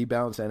grab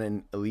rebounds at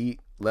an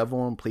elite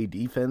level and play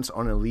defense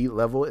on an elite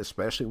level,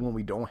 especially when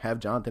we don't have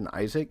Jonathan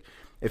Isaac,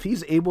 if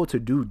he's able to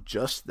do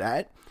just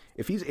that,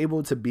 if he's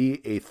able to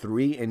be a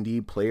 3-and-D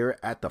player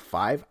at the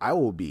 5, I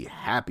will be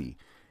happy.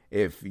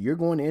 If you're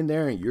going in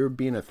there and you're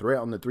being a threat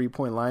on the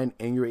three-point line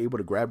and you're able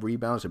to grab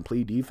rebounds and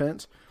play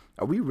defense,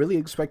 are we really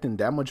expecting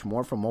that much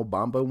more from Mo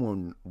Bamba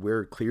when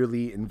we're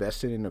clearly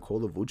invested in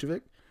Nikola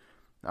Vucevic?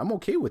 I'm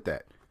okay with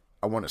that.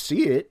 I want to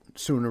see it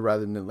sooner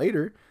rather than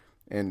later,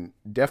 and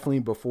definitely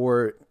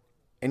before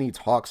any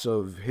talks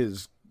of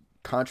his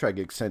contract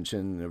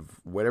extension of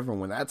whatever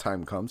when that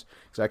time comes,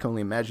 because I can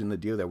only imagine the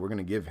deal that we're going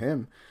to give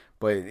him.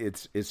 But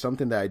it's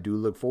something that I do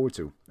look forward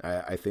to.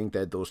 I think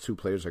that those two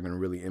players are going to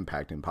really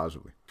impact him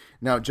positively.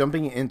 Now,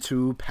 jumping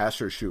into pass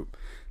or shoot.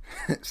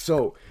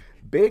 So,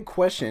 big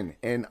question.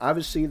 And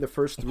obviously, the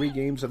first 3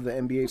 games of the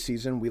NBA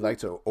season, we like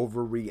to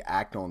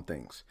overreact on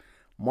things.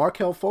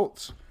 Markelle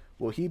Fultz,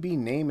 will he be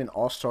named an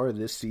All-Star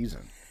this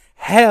season?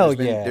 Hell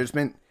yeah. There's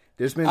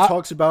been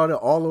talks about it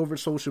all over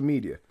social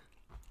media.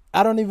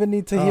 I don't even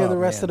need to hear the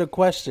rest of the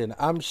question.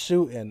 I'm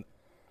shooting.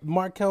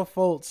 Markelle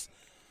Fultz,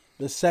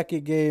 the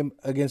second game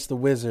against the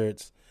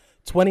Wizards,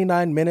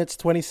 29 minutes,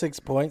 26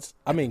 points.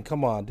 I mean,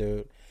 come on,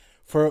 dude.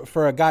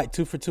 For a guy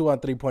 2 for 2 on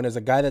 3-pointers,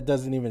 a guy that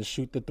doesn't even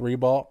shoot the 3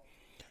 ball,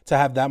 to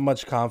have that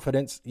much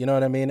confidence, you know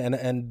what I mean?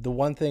 And the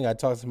one thing, I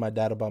talked to my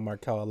dad about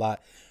Markelle a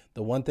lot.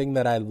 The one thing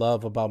that I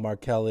love about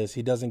Markelle is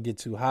he doesn't get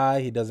too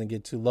high, he doesn't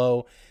get too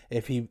low.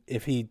 If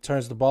he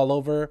turns the ball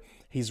over,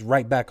 he's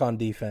right back on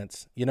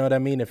defense. You know what I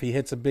mean? If he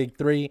hits a big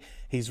 3,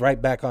 he's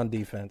right back on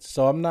defense.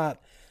 So I'm not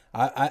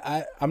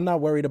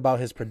worried about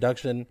his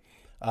production.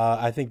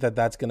 I think that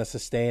that's going to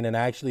sustain, and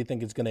I actually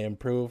think it's going to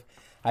improve.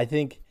 I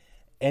think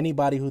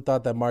anybody who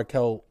thought that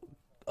Markelle,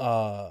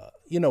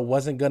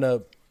 wasn't going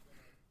to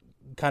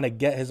kind of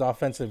get his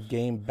offensive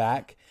game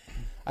back,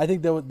 I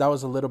think that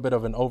was a little bit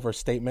of an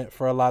overstatement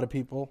for a lot of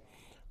people.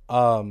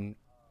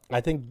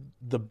 I think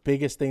the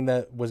biggest thing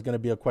that was going to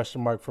be a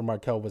question mark for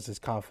Markelle was his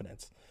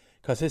confidence,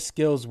 because his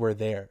skills were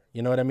there.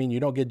 You know what I mean? You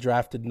don't get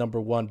drafted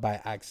number 1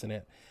 by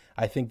accident.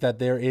 I think that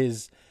there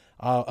is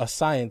a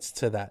science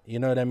to that. You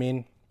know what I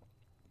mean?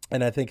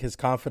 And I think his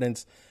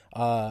confidence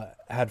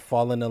had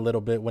fallen a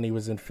little bit when he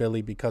was in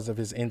Philly because of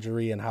his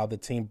injury and how the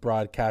team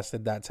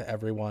broadcasted that to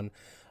everyone.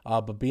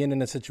 But being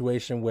in a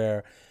situation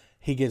where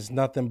he gets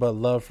nothing but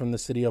love from the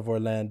city of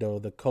Orlando,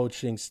 the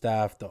coaching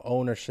staff, the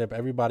ownership,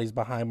 everybody's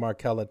behind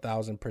Markelle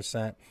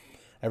 1,000%.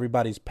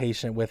 Everybody's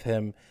patient with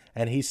him,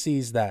 and he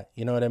sees that.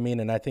 You know what I mean?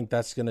 And I think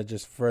that's going to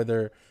just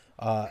further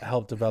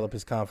help develop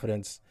his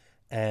confidence.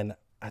 And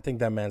I think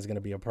that man's going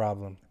to be a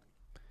problem.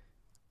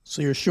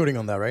 So you're shooting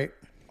on that, right?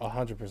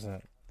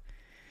 100%.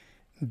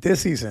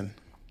 This season.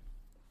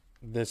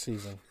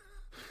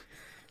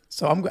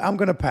 So I'm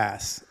going to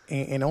pass,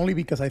 and only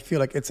because I feel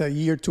like it's a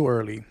year too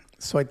early.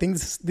 So I think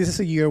this is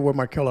a year where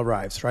Markelle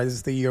arrives, right? This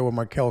is the year where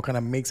Markelle kind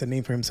of makes a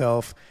name for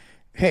himself.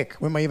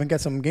 Heck, we might even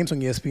get some games on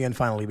ESPN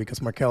finally,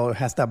 because Markelle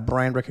has that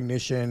brand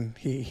recognition.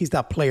 He's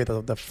that player,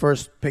 the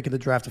first pick of the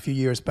draft a few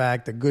years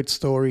back, the good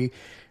story.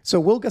 So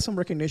we'll get some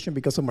recognition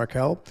because of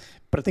Markelle,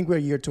 but I think we're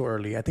a year too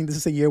early. I think this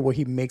is a year where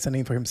he makes a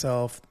name for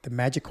himself. The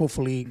Magic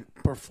hopefully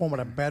perform at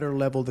a better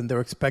level than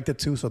they're expected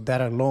to, so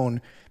that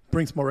alone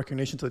brings more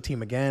recognition to the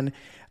team again.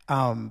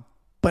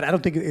 but I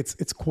don't think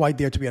it's quite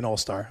there to be an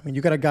all-star. I mean,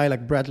 you got a guy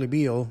like Bradley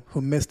Beal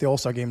who missed the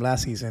all-star game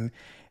last season,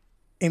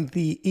 and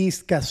the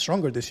East got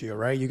stronger this year,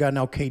 right? You got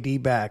now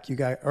KD back, you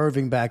got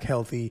Irving back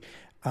healthy,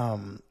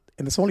 and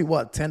it's only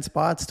 10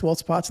 spots, 12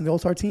 spots in the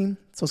all-star team,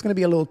 so it's going to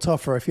be a little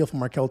tougher, I feel, for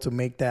Markelle to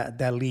make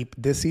that leap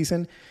this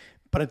season.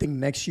 But I think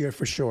next year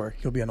for sure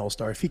he'll be an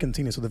all-star if he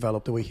continues to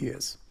develop the way he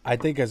is. I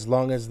think as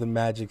long as the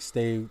Magic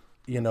stay,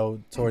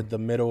 toward the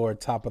middle or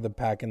top of the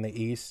pack in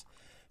the East,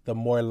 the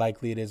more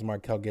likely it is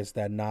Markelle gets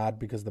that nod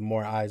because the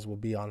more eyes will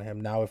be on him.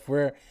 Now, if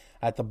we're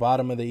at the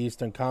bottom of the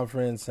Eastern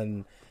Conference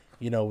and,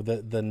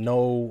 the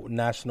no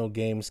national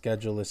game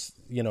schedule is,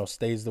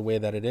 stays the way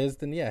that it is,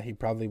 then, yeah, he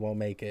probably won't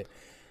make it.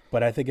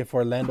 But I think if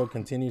Orlando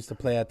continues to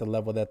play at the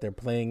level that they're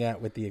playing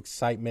at with the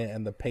excitement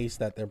and the pace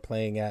that they're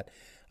playing at,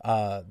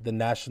 the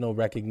national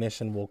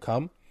recognition will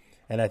come.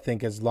 And I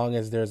think as long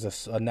as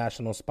there's a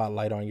national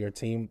spotlight on your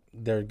team,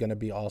 there are going to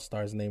be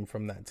all-stars named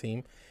from that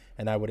team.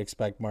 And I would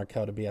expect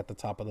Markelle to be at the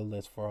top of the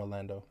list for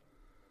Orlando.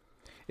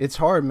 It's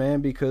hard,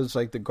 man, because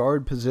like the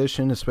guard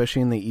position,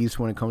 especially in the East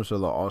when it comes to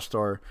the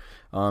all-star,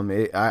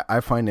 I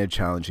find it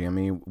challenging. I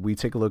mean, we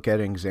take a look at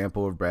an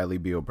example of Bradley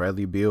Beal.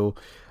 Bradley Beal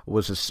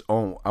was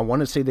I want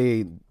to say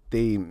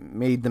they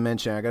made the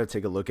mention. I got to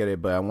take a look at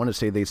it, but I want to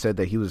say they said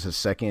that he was the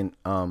second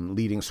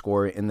leading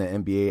scorer in the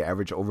NBA,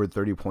 averaged over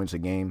 30 points a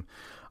game,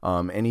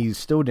 and he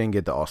still didn't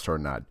get the all-star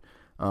nod.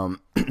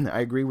 I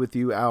agree with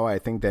you, Al. I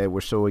think that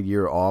we're still a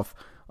year off.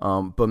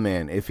 But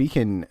man, if he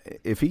can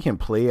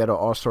play at an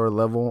all-star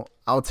level,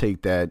 I'll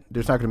take that.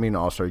 There's not going to be an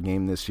all-star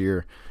game this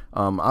year.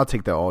 I'll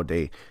take that all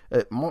day.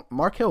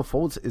 Markelle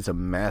Fultz is a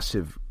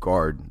massive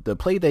guard. The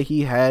play that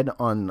he had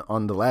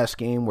on the last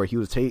game where he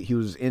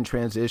was in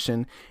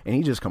transition and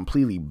he just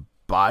completely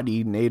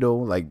bodied Nato,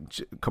 like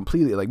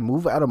completely like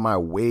move out of my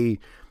way.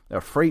 A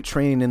freight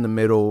train in the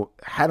middle,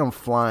 had him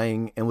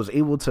flying, and was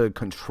able to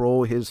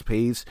control his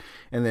pace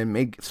and then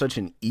make such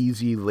an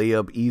easy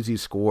layup, easy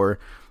score.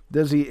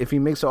 If he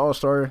makes an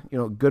all-star,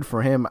 good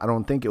for him. I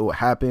don't think it will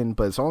happen,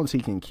 but as long as he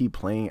can keep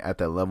playing at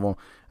that level,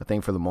 I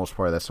think for the most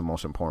part, that's the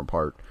most important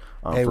part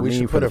for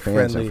me, for the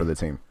fans, and for the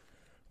team.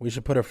 We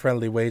should put a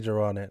friendly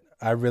wager on it.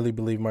 I really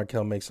believe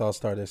Markelle makes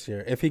all-star this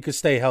year. If he could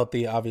stay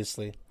healthy,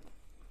 obviously.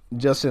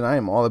 Justin, I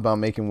am all about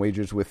making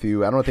wagers with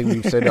you. I don't think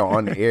we've said it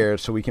on air,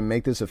 so we can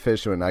make this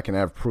official and I can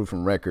have proof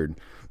and record.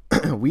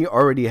 We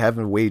already have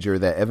a wager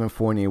that Evan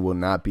Fournier will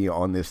not be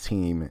on this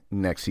team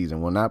next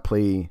season, will not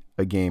play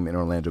a game in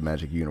Orlando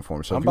Magic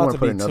uniform. So if you want to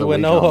put another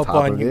wager on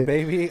top of it,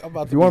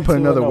 if you want to put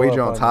another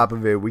wager on top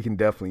of it, we can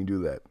definitely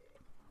do that.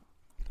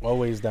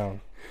 Always down.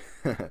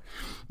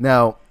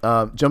 Now,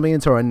 jumping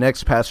into our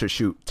next pass or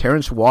shoot,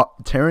 Terrence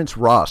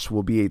Ross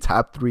will be a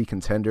top 3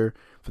 contender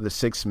for the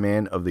Sixth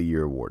Man of the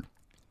Year award.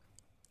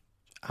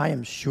 I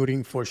am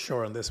shooting for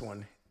sure on this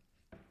one.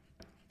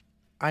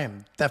 I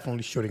am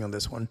definitely shooting on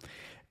this one.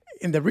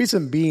 And the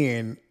reason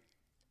being,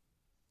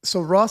 so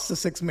Ross is the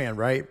sixth man,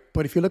 right?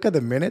 But if you look at the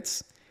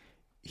minutes,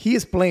 he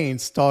is playing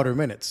starter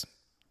minutes.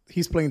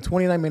 He's playing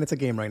 29 minutes a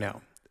game right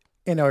now.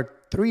 And our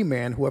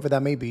 3-man, whoever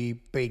that may be,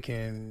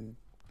 Bacon,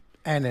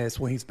 Ennis,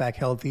 when he's back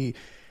healthy,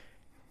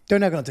 they're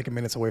not going to take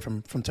minutes away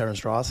from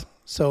Terrence Ross.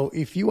 So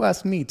if you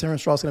ask me,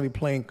 Terrence Ross is going to be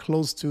playing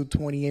close to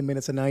 28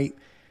 minutes a night.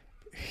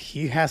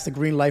 He has the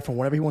green light from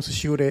whenever he wants to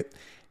shoot it.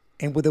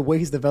 And with the way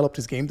he's developed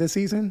his game this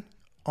season,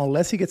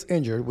 unless he gets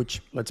injured,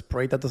 which let's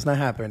pray that does not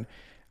happen,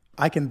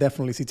 I can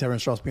definitely see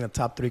Terrence Ross being a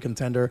top 3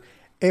 contender,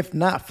 if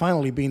not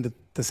finally being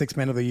the sixth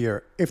man of the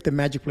year, if the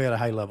Magic play at a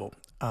high level.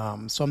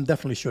 So I'm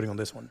definitely shooting on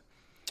this one.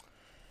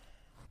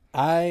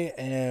 I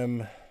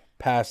am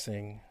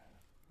passing.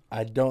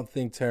 I don't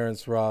think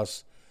Terrence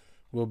Ross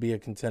will be a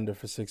contender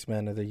for sixth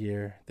man of the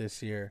year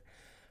this year.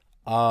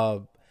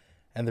 And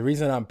the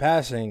reason I'm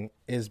passing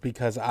is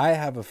because I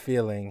have a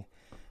feeling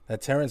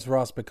that Terrence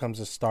Ross becomes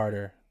a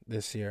starter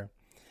this year.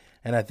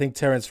 And I think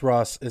Terrence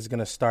Ross is going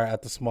to start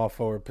at the small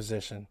forward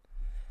position.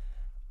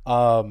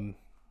 I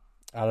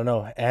don't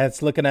know.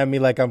 Ant's looking at me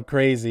like I'm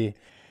crazy.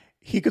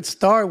 He could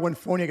start when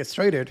Fournier gets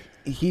traded.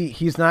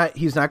 He's not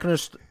going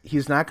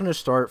to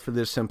start for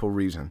this simple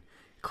reason.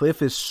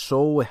 Cliff is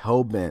so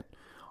hell-bent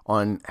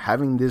on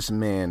having this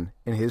man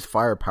and his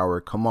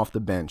firepower come off the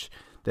bench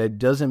that it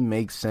doesn't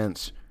make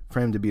sense for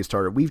him to be a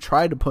starter. We've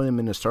tried to put him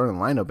in the starting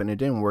lineup and it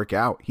didn't work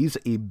out. He's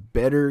a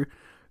better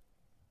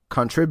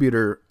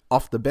contributor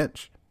off the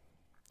bench.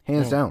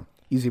 Hands down,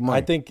 easy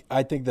money.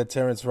 I think that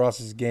Terrence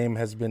Ross's game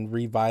has been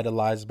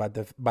revitalized by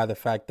the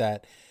fact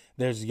that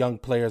there's young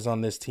players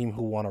on this team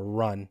who want to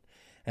run,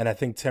 and I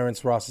think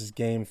Terrence Ross's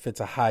game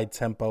fits a high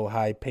tempo,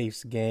 high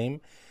pace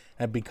game,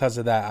 and because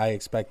of that, I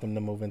expect him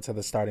to move into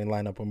the starting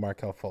lineup with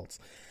Markelle Fultz.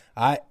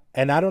 I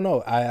don't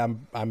know.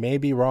 I may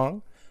be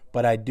wrong,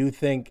 but I do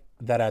think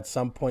that at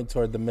some point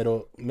toward the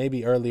middle,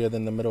 maybe earlier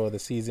than the middle of the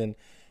season,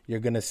 you're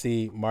going to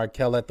see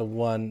Markelle at the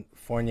 1,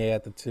 Fournier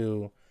at the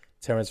 2.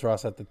 Terrence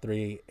Ross at the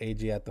 3,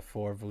 AG at the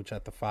 4, Vooch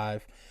at the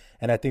 5.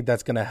 And I think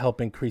that's going to help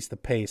increase the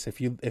pace.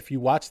 If you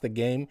watch the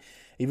game,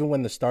 even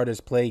when the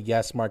starters play,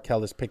 yes,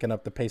 Markelle is picking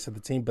up the pace of the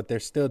team, but they're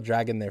still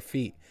dragging their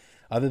feet.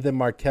 Other than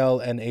Markelle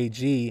and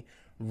AG,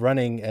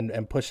 running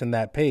and pushing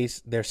that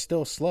pace, they're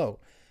still slow.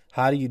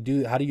 How do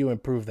you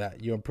improve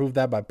that? You improve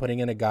that by putting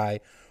in a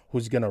guy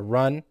who's going to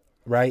run,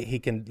 right? He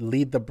can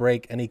lead the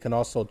break, and he can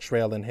also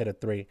trail and hit a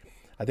three.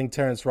 I think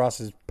Terrence Ross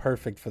is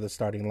perfect for the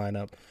starting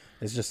lineup.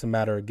 It's just a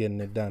matter of getting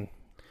it done.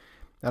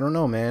 I don't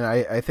know, man.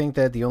 I think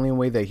that the only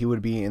way that he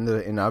would be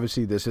and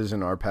obviously this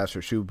isn't our pass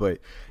or shoot, but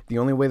the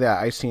only way that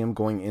I see him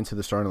going into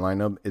the starting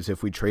lineup is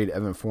if we trade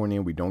Evan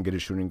Fournier, we don't get a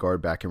shooting guard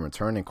back in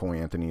return, and Cole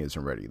Anthony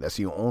isn't ready. That's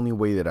the only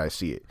way that I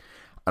see it.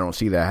 I don't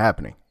see that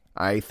happening.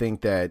 I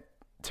think that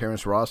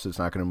Terrence Ross is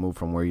not going to move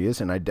from where he is,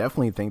 and I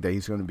definitely think that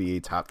he's going to be a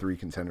top 3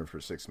 contender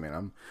for sixth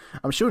man.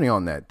 I'm shooting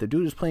on that. The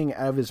dude is playing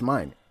out of his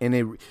mind,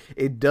 and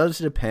it does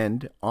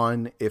depend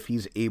on if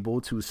he's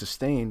able to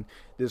sustain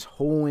this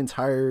whole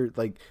entire,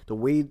 like, the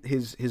way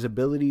his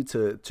ability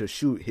to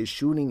shoot. His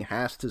shooting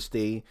has to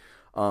stay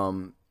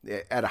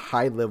at a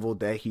high level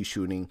that he's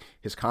shooting.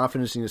 His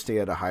confidence needs to stay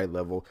at a high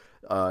level.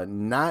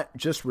 Not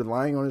just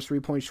relying on his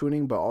 3-point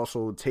shooting, but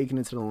also taking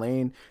it to the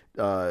lane,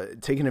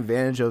 taking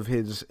advantage of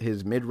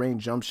his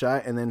mid-range jump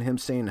shot, and then him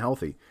staying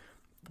healthy.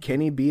 Can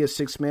he be a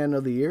sixth man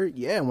of the year?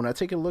 Yeah, when I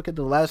take a look at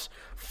the last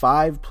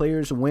 5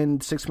 players to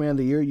win sixth man of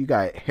the year, you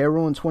got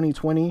Harrell in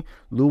 2020,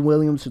 Lou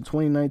Williams in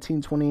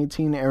 2019,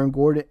 2018,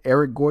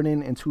 Eric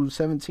Gordon in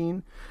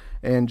 2017,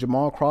 and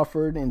Jamal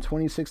Crawford in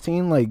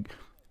 2016. Like,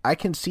 I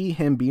can see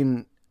him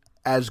being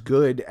as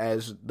good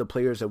as the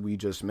players that we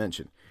just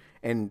mentioned.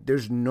 And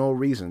there's no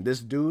reason. This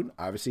dude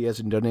obviously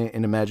hasn't done it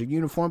in a Magic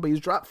uniform, but he's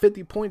dropped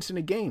 50 points in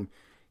a game.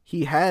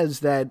 He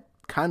has that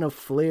kind of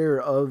flair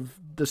of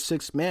the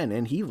sixth man,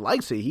 and he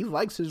likes it. He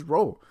likes his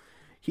role.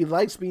 He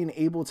likes being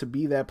able to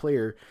be that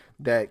player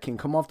that can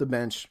come off the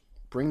bench,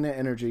 bring the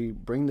energy,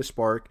 bring the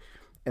spark,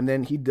 and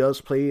then he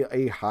does play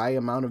a high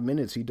amount of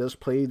minutes. He does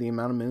play the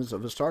amount of minutes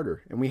of a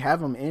starter, and we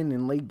have him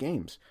in late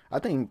games. I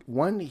think,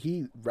 one,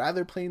 he'd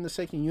rather play in the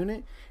second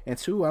unit, and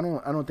 2, I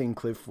don't think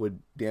Cliff would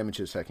damage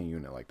his second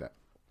unit like that.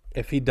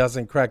 If he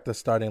doesn't crack the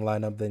starting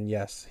lineup, then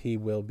yes, he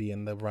will be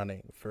in the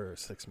running for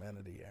sixth man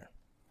of the year.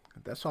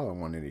 That's all I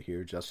wanted to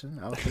hear, Justin.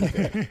 I'll take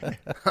that.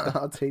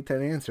 I'll take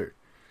that answer.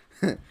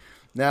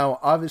 Now,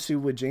 obviously,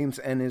 with James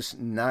Ennis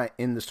not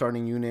in the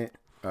starting unit,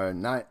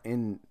 not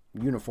in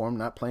uniform,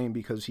 not playing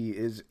because he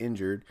is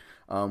injured,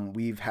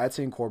 we've had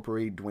to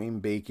incorporate Dwayne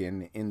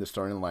Bacon in the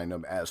starting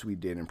lineup as we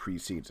did in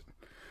preseason.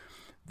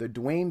 The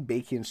Dwayne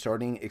Bacon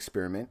starting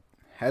experiment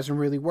hasn't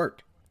really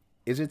worked.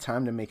 Is it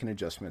time to make an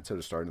adjustment to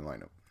the starting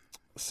lineup?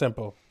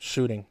 Simple.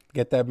 Shooting.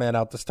 Get that man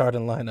out the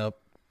starting lineup.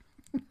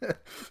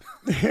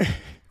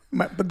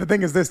 But the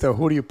thing is this, though.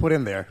 Who do you put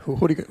in there? Who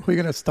are you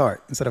going to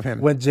start instead of him?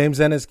 When James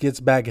Ennis gets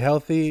back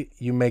healthy,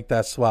 you make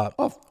that swap.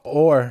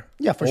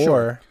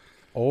 Sure.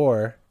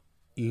 Or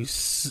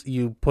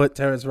you put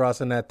Terrence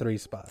Ross in that 3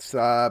 spot.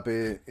 Stop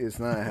it. It's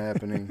not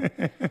happening.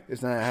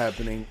 It's not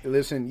happening.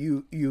 Listen,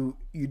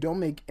 you don't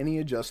make any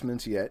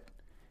adjustments yet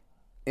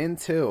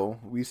until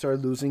we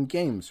start losing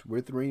games.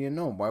 We're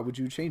 3-0. Why would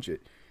you change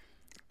it?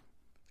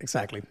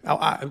 Exactly.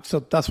 So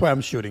that's why I'm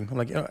shooting. I'm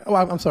like,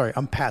 I'm sorry.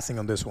 I'm passing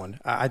on this one.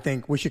 I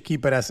think we should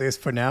keep it as is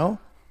for now.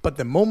 But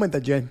the moment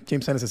that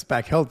James Ennis is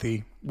back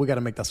healthy, we got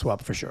to make that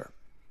swap for sure.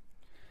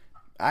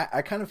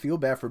 I kind of feel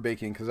bad for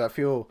Bacon because I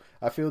feel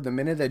the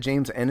minute that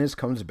James Ennis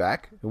comes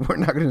back, we're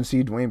not going to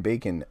see Dwayne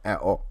Bacon at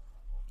all.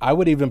 I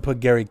would even put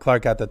Gary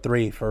Clark at the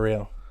 3 for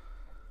real.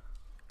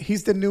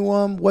 He's the new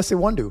Wesley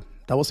Iwundu.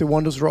 That was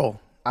Iwundu's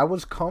role. I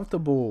was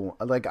comfortable.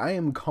 Like, I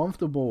am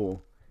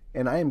comfortable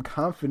and I am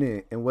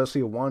confident in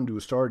Wesley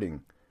Iwundu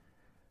starting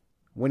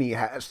when he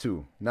has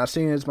to. Not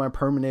saying it's my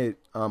permanent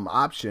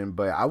option,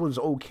 but I was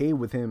okay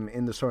with him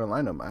in the starting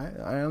lineup.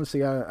 I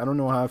honestly, I don't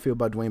know how I feel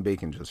about Dwayne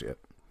Bacon just yet.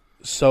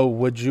 So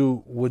would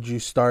you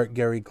start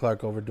Gary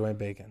Clark over Dwayne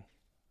Bacon?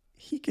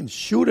 He can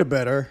shoot it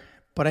better,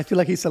 but I feel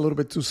like he's a little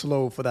bit too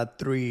slow for that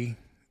 3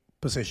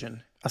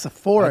 position. As a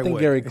 4, I think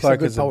Gary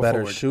Clark is a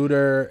better forward.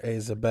 shooter,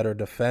 is a better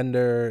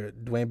defender.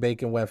 Dwayne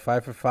Bacon went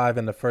 5 for 5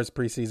 in the first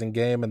preseason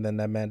game, and then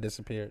that man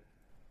disappeared.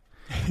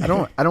 I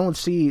don't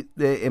see.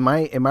 Am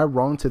I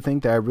wrong to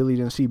think that I really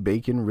didn't see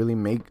Bacon really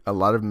make a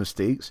lot of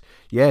mistakes?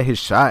 Yeah, his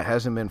shot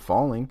hasn't been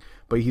falling,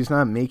 but he's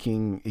not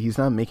making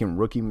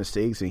rookie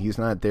mistakes, and he's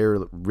not there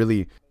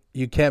really.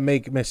 You can't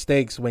make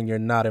mistakes when you're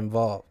not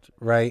involved,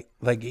 right?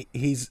 Like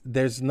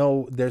there's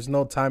no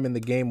time in the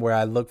game where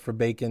I look for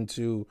Bacon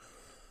to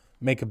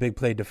make a big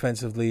play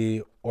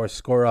defensively or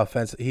score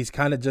offense. He's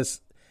kind of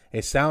just,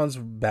 it sounds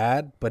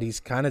bad, but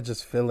he's kind of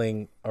just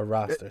filling a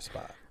roster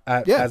spot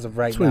as of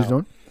right now. He's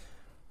doing.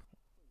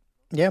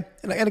 Yeah,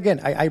 and again,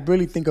 I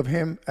really think of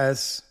him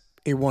as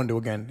Iwundu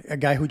again, a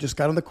guy who just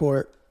got on the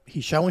court.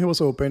 He shot when he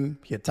was open.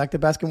 He attacked the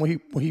basket when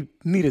he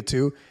needed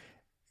to,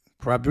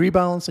 grabbed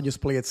rebounds, and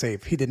just play it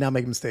safe. He did not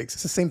make mistakes.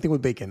 It's the same thing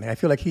with Bacon. I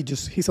feel like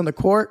he's on the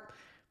court.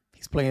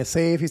 He's playing it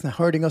safe. He's not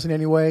hurting us in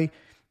any way,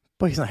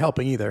 but he's not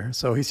helping either.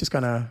 So he's just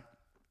kind of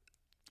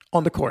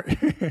on the court.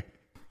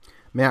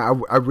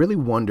 Man, I really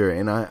wonder,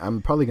 and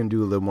I'm probably going to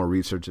do a little more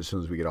research as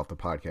soon as we get off the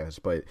podcast,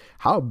 but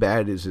how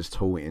bad is his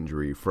toe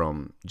injury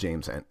from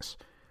James Ennis?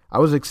 I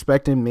was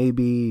expecting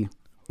maybe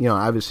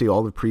obviously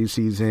all the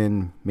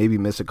preseason, maybe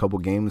miss a couple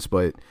games,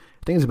 but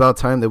I think it's about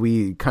time that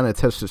we kind of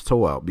test his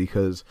toe out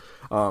because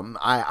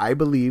I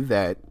believe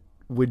that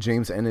with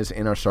James Ennis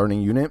in our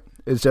starting unit,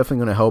 it's definitely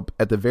going to help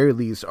at the very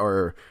least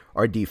our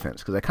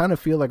defense, because I kind of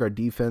feel like our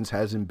defense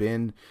hasn't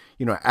been,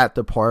 at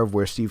the par of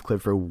where Steve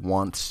Clifford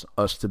wants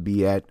us to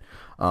be at.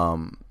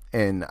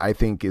 And I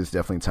think it's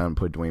definitely time to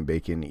put Dwayne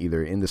Bacon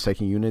either in the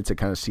second unit to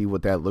kind of see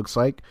what that looks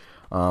like,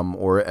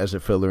 or as a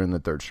filler in the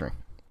third string.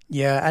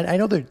 Yeah, I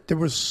know that there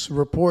was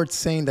reports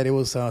saying that it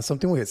was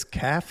something with his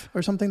calf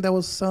or something that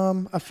was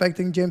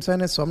affecting James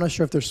Ennis. So I'm not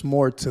sure if there's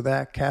more to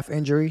that calf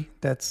injury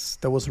that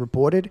was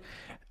reported.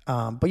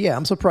 But yeah,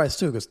 I'm surprised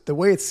too, because the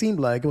way it seemed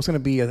like it was going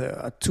to be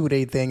a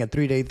 2-day thing, a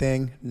 3-day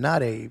thing,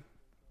 not a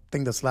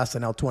thing that's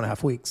lasting now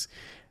 2.5 weeks.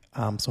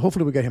 So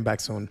hopefully we get him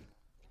back soon.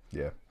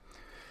 Yeah.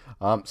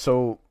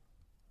 So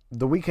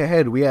the week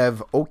ahead, we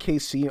have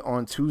OKC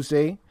on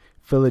Tuesday,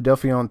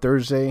 Philadelphia on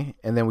Thursday,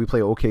 and then we play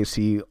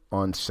OKC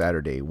on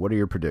Saturday. What are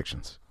your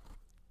predictions?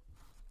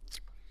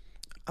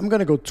 I'm going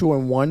to go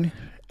 2-1.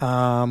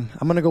 I'm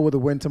going to go with a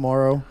win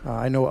tomorrow.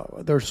 I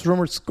know there's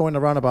rumors going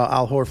around about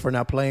Al Horford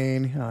not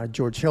playing,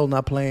 George Hill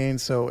not playing.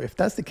 So if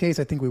that's the case,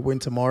 I think we win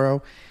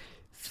tomorrow.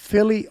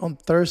 Philly on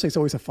Thursday is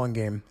always a fun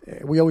game.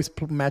 We always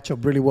match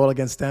up really well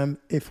against them.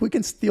 If we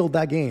can steal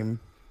that game,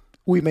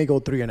 we may go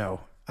 3-0.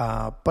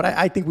 But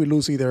I think we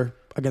lose either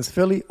against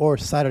Philly or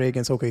Saturday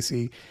against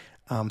OKC.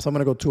 So I'm going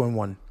to go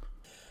 2-1.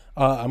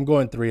 I'm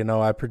going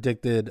 3-0. I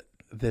predicted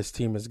this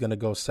team is going to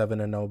go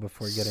 7-0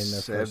 before getting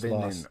their first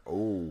loss.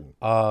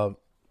 7-0.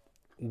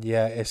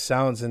 Yeah, it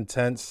sounds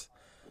intense,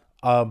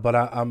 but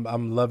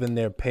I'm loving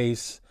their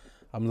pace.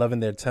 I'm loving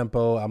their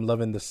tempo. I'm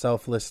loving the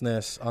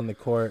selflessness on the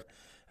court.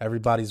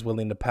 Everybody's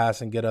willing to pass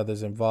and get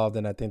others involved,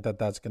 and I think that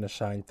that's going to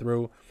shine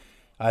through.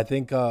 I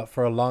think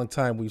for a long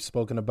time we've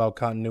spoken about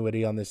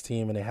continuity on this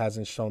team, and it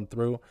hasn't shown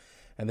through.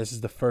 And this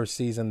is the first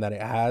season that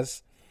it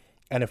has.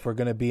 And if we're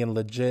going to be in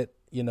legit,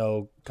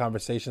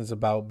 conversations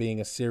about being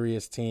a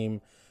serious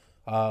team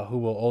who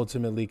will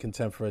ultimately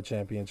contend for a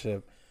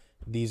championship,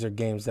 these are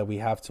games that we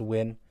have to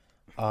win.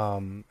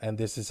 And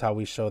this is how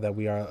we show that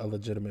we are a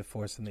legitimate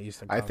force in the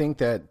Eastern Conference. I think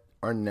that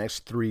our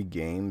next 3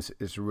 games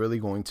is really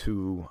going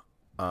to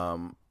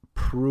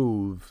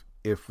prove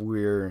if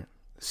we're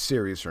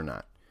serious or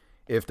not.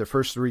 If the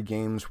first 3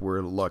 games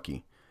were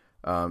lucky.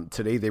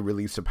 Today they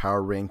released the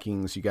power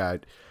rankings. You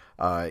got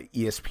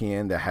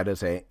ESPN that had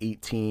us at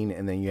 18,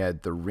 and then you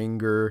had The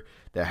Ringer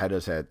that had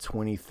us at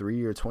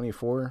 23 or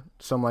 24,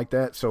 something like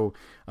that. So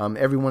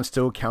everyone's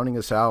still counting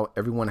us out.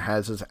 Everyone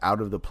has us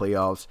out of the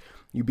playoffs.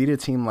 You beat a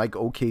team like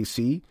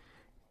OKC,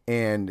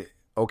 and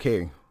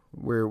okay,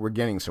 we're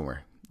getting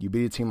somewhere. You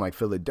beat a team like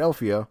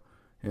Philadelphia,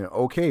 and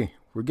okay,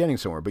 we're getting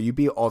somewhere. But you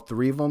beat all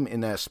 3 of them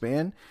in that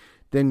span,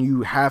 then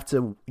you have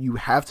to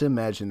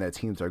imagine that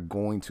teams are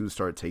going to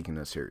start taking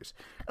us serious.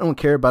 I don't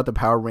care about the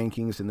power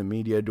rankings in the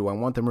media. Do I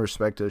want them to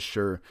respect us?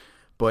 Sure.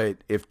 But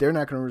if they're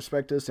not going to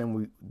respect us,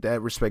 then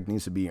that respect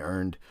needs to be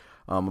earned.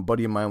 A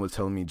buddy of mine was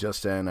telling me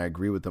just that, and I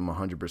agree with them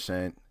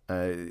 100%.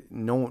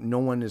 No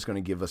one is going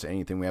to give us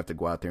anything. We have to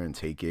go out there and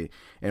take it.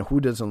 And who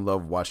doesn't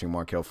love watching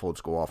Markelle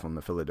Fultz go off on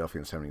the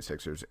Philadelphia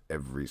 76ers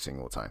every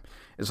single time?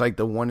 It's like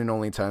the one and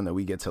only time that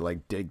we get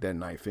to dig that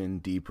knife in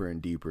deeper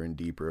and deeper and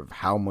deeper of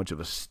how much of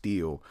a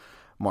steal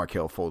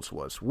Markelle Fultz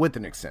was with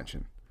an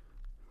extension.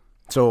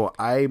 So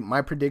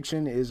my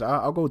prediction is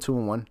I'll go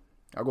 2-1.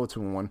 I'll go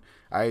 2-1.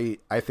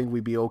 I think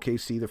we beat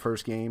OKC the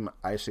first game.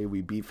 I say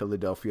we beat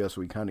Philadelphia, so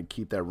we kind of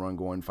keep that run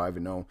going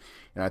 5-0.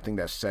 And I think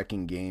that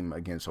second game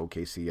against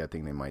OKC, I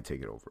think they might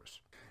take it over us.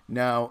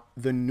 Now,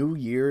 the new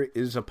year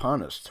is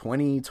upon us,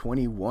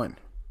 2021.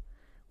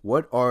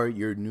 What are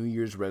your New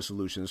Year's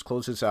resolutions?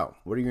 Close this out.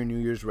 What are your New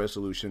Year's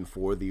resolution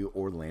for the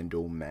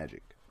Orlando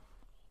Magic?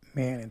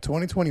 Man, in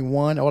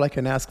 2021, all I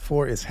can ask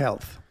for is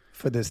health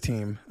for this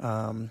team.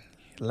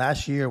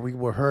 Last year, we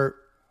were hurt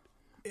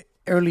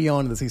early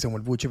on in the season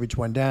when Vucevic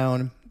went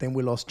down. Then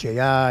we lost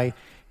J.I.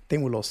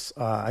 Then we lost,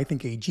 I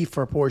think, AG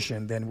for a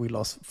portion. Then we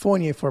lost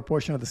Fournier for a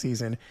portion of the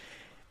season.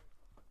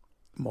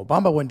 Mo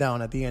Bamba went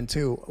down at the end,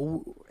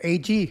 too.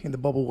 AG in the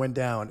bubble went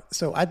down.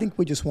 So I think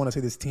we just want to see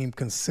this team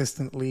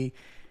consistently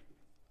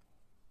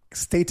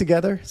stay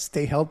together,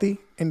 stay healthy,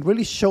 and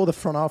really show the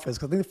front office.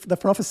 Because I think the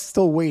front office is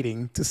still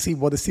waiting to see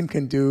what this team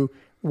can do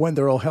when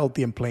they're all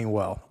healthy and playing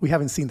well. We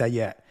haven't seen that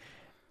yet.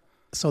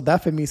 So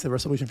that, for me, is the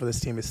resolution for this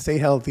team, is stay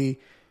healthy,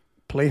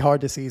 play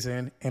hard this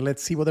season, and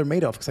let's see what they're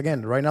made of. Because,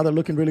 again, right now they're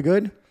looking really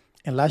good.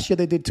 And last year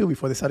they did, too,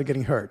 before they started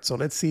getting hurt. So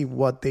let's see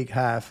what they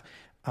have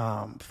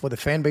for the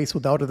fan base who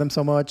doubted them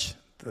so much,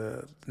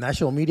 the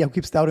national media who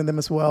keeps doubting them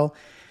as well.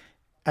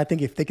 I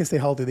think if they can stay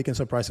healthy, they can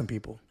surprise some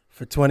people.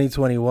 For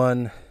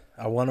 2021,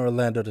 I want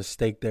Orlando to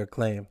stake their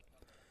claim.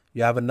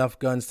 You have enough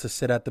guns to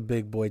sit at the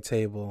big boy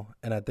table,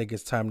 and I think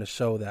it's time to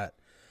show that.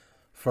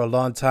 For a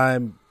long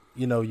time,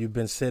 you've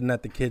been sitting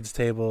at the kids'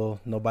 table.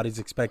 Nobody's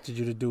expected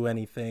you to do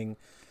anything.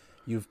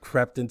 You've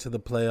crept into the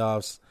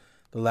playoffs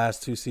the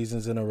last 2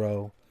 seasons in a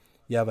row.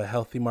 You have a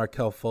healthy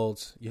Markelle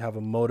Fultz. You have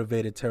a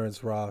motivated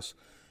Terrence Ross.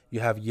 You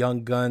have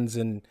young guns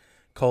and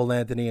Cole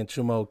Anthony and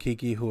Chuma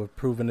Okeke, who have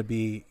proven to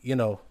be,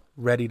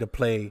 ready to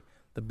play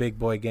the big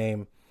boy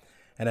game.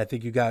 And I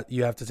think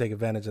you have to take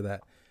advantage of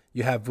that.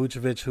 You have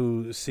Vucevic,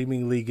 who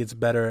seemingly gets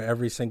better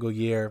every single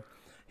year.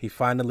 He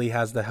finally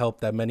has the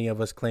help that many of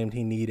us claimed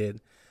he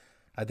needed.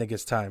 I think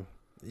it's time.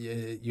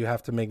 You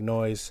have to make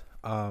noise,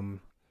 and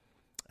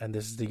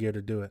this is the year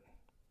to do it.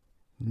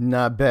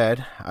 Not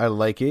bad. I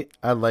like it.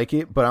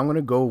 But I'm going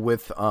to go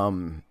with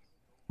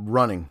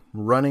running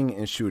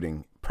and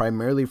shooting,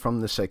 primarily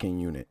from the second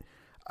unit.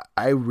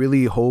 I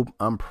really hope,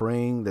 I'm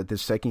praying that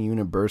this second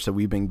unit burst that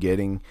we've been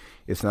getting,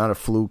 it's not a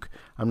fluke.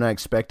 I'm not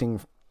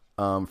expecting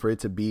for it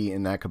to be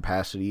in that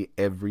capacity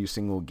every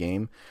single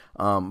game.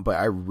 But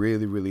I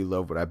really, really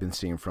love what I've been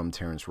seeing from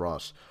Terrence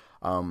Ross.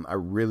 I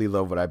really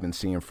love what I've been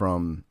seeing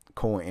from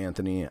Cole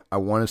Anthony. I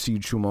want to see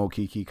Chuma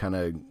Okeke kind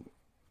of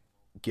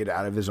get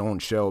out of his own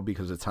shell,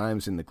 because at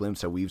times in the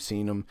glimpse that we've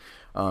seen him,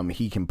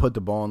 he can put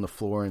the ball on the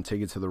floor and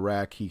take it to the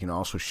rack. He can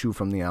also shoot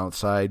from the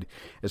outside.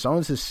 As long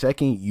as his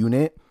second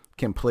unit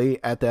can play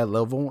at that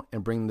level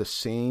and bring the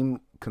same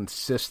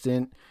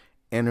consistent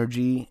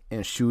energy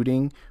and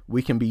shooting,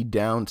 we can be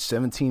down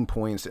 17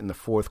 points in the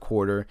fourth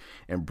quarter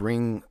and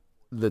bring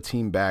the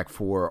team back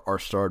for our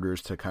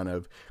starters to kind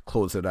of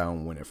close it out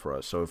and win it for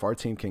us. So if our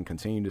team can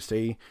continue to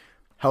stay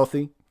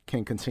healthy,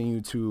 can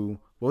continue to,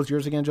 what was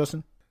yours again,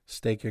 Justin?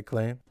 Stake your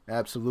claim.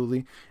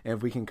 Absolutely. And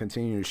if we can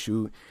continue to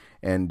shoot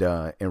and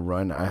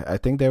run, I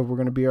think that we're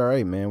gonna be all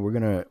right, man. We're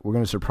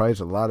gonna surprise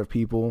a lot of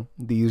people.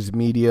 These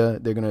media,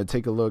 they're gonna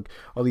take a look.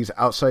 All these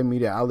outside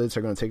media outlets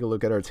are gonna take a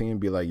look at our team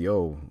and be like,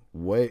 "Yo,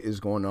 what is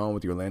going on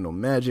with the Orlando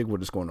Magic?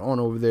 What is going on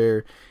over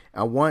there?"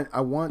 I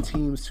want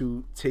teams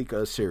to take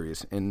us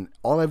serious. And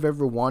all I've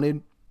ever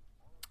wanted,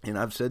 and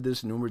I've said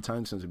this numerous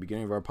times since the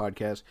beginning of our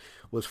podcast,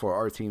 was for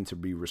our team to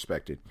be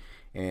respected.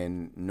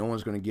 And no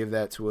one's going to give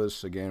that to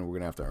us. Again, we're going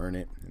to have to earn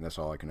it, and that's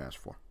all I can ask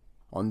for.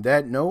 On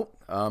that note,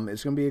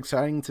 it's going to be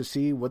exciting to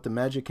see what the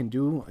Magic can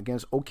do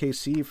against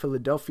OKC,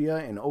 Philadelphia,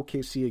 and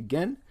OKC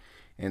again.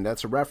 And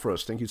that's a wrap for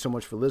us. Thank you so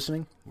much for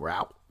listening. We're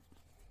out.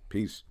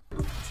 Peace.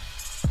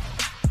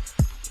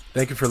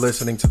 Thank you for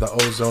listening to the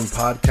Ozone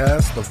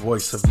Podcast, the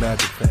voice of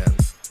Magic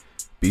fans.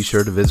 Be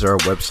sure to visit our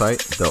website,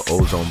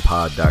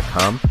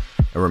 theozonepod.com.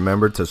 And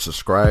remember to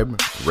subscribe,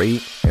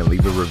 rate, and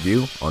leave a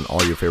review on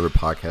all your favorite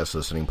podcast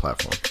listening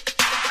platforms.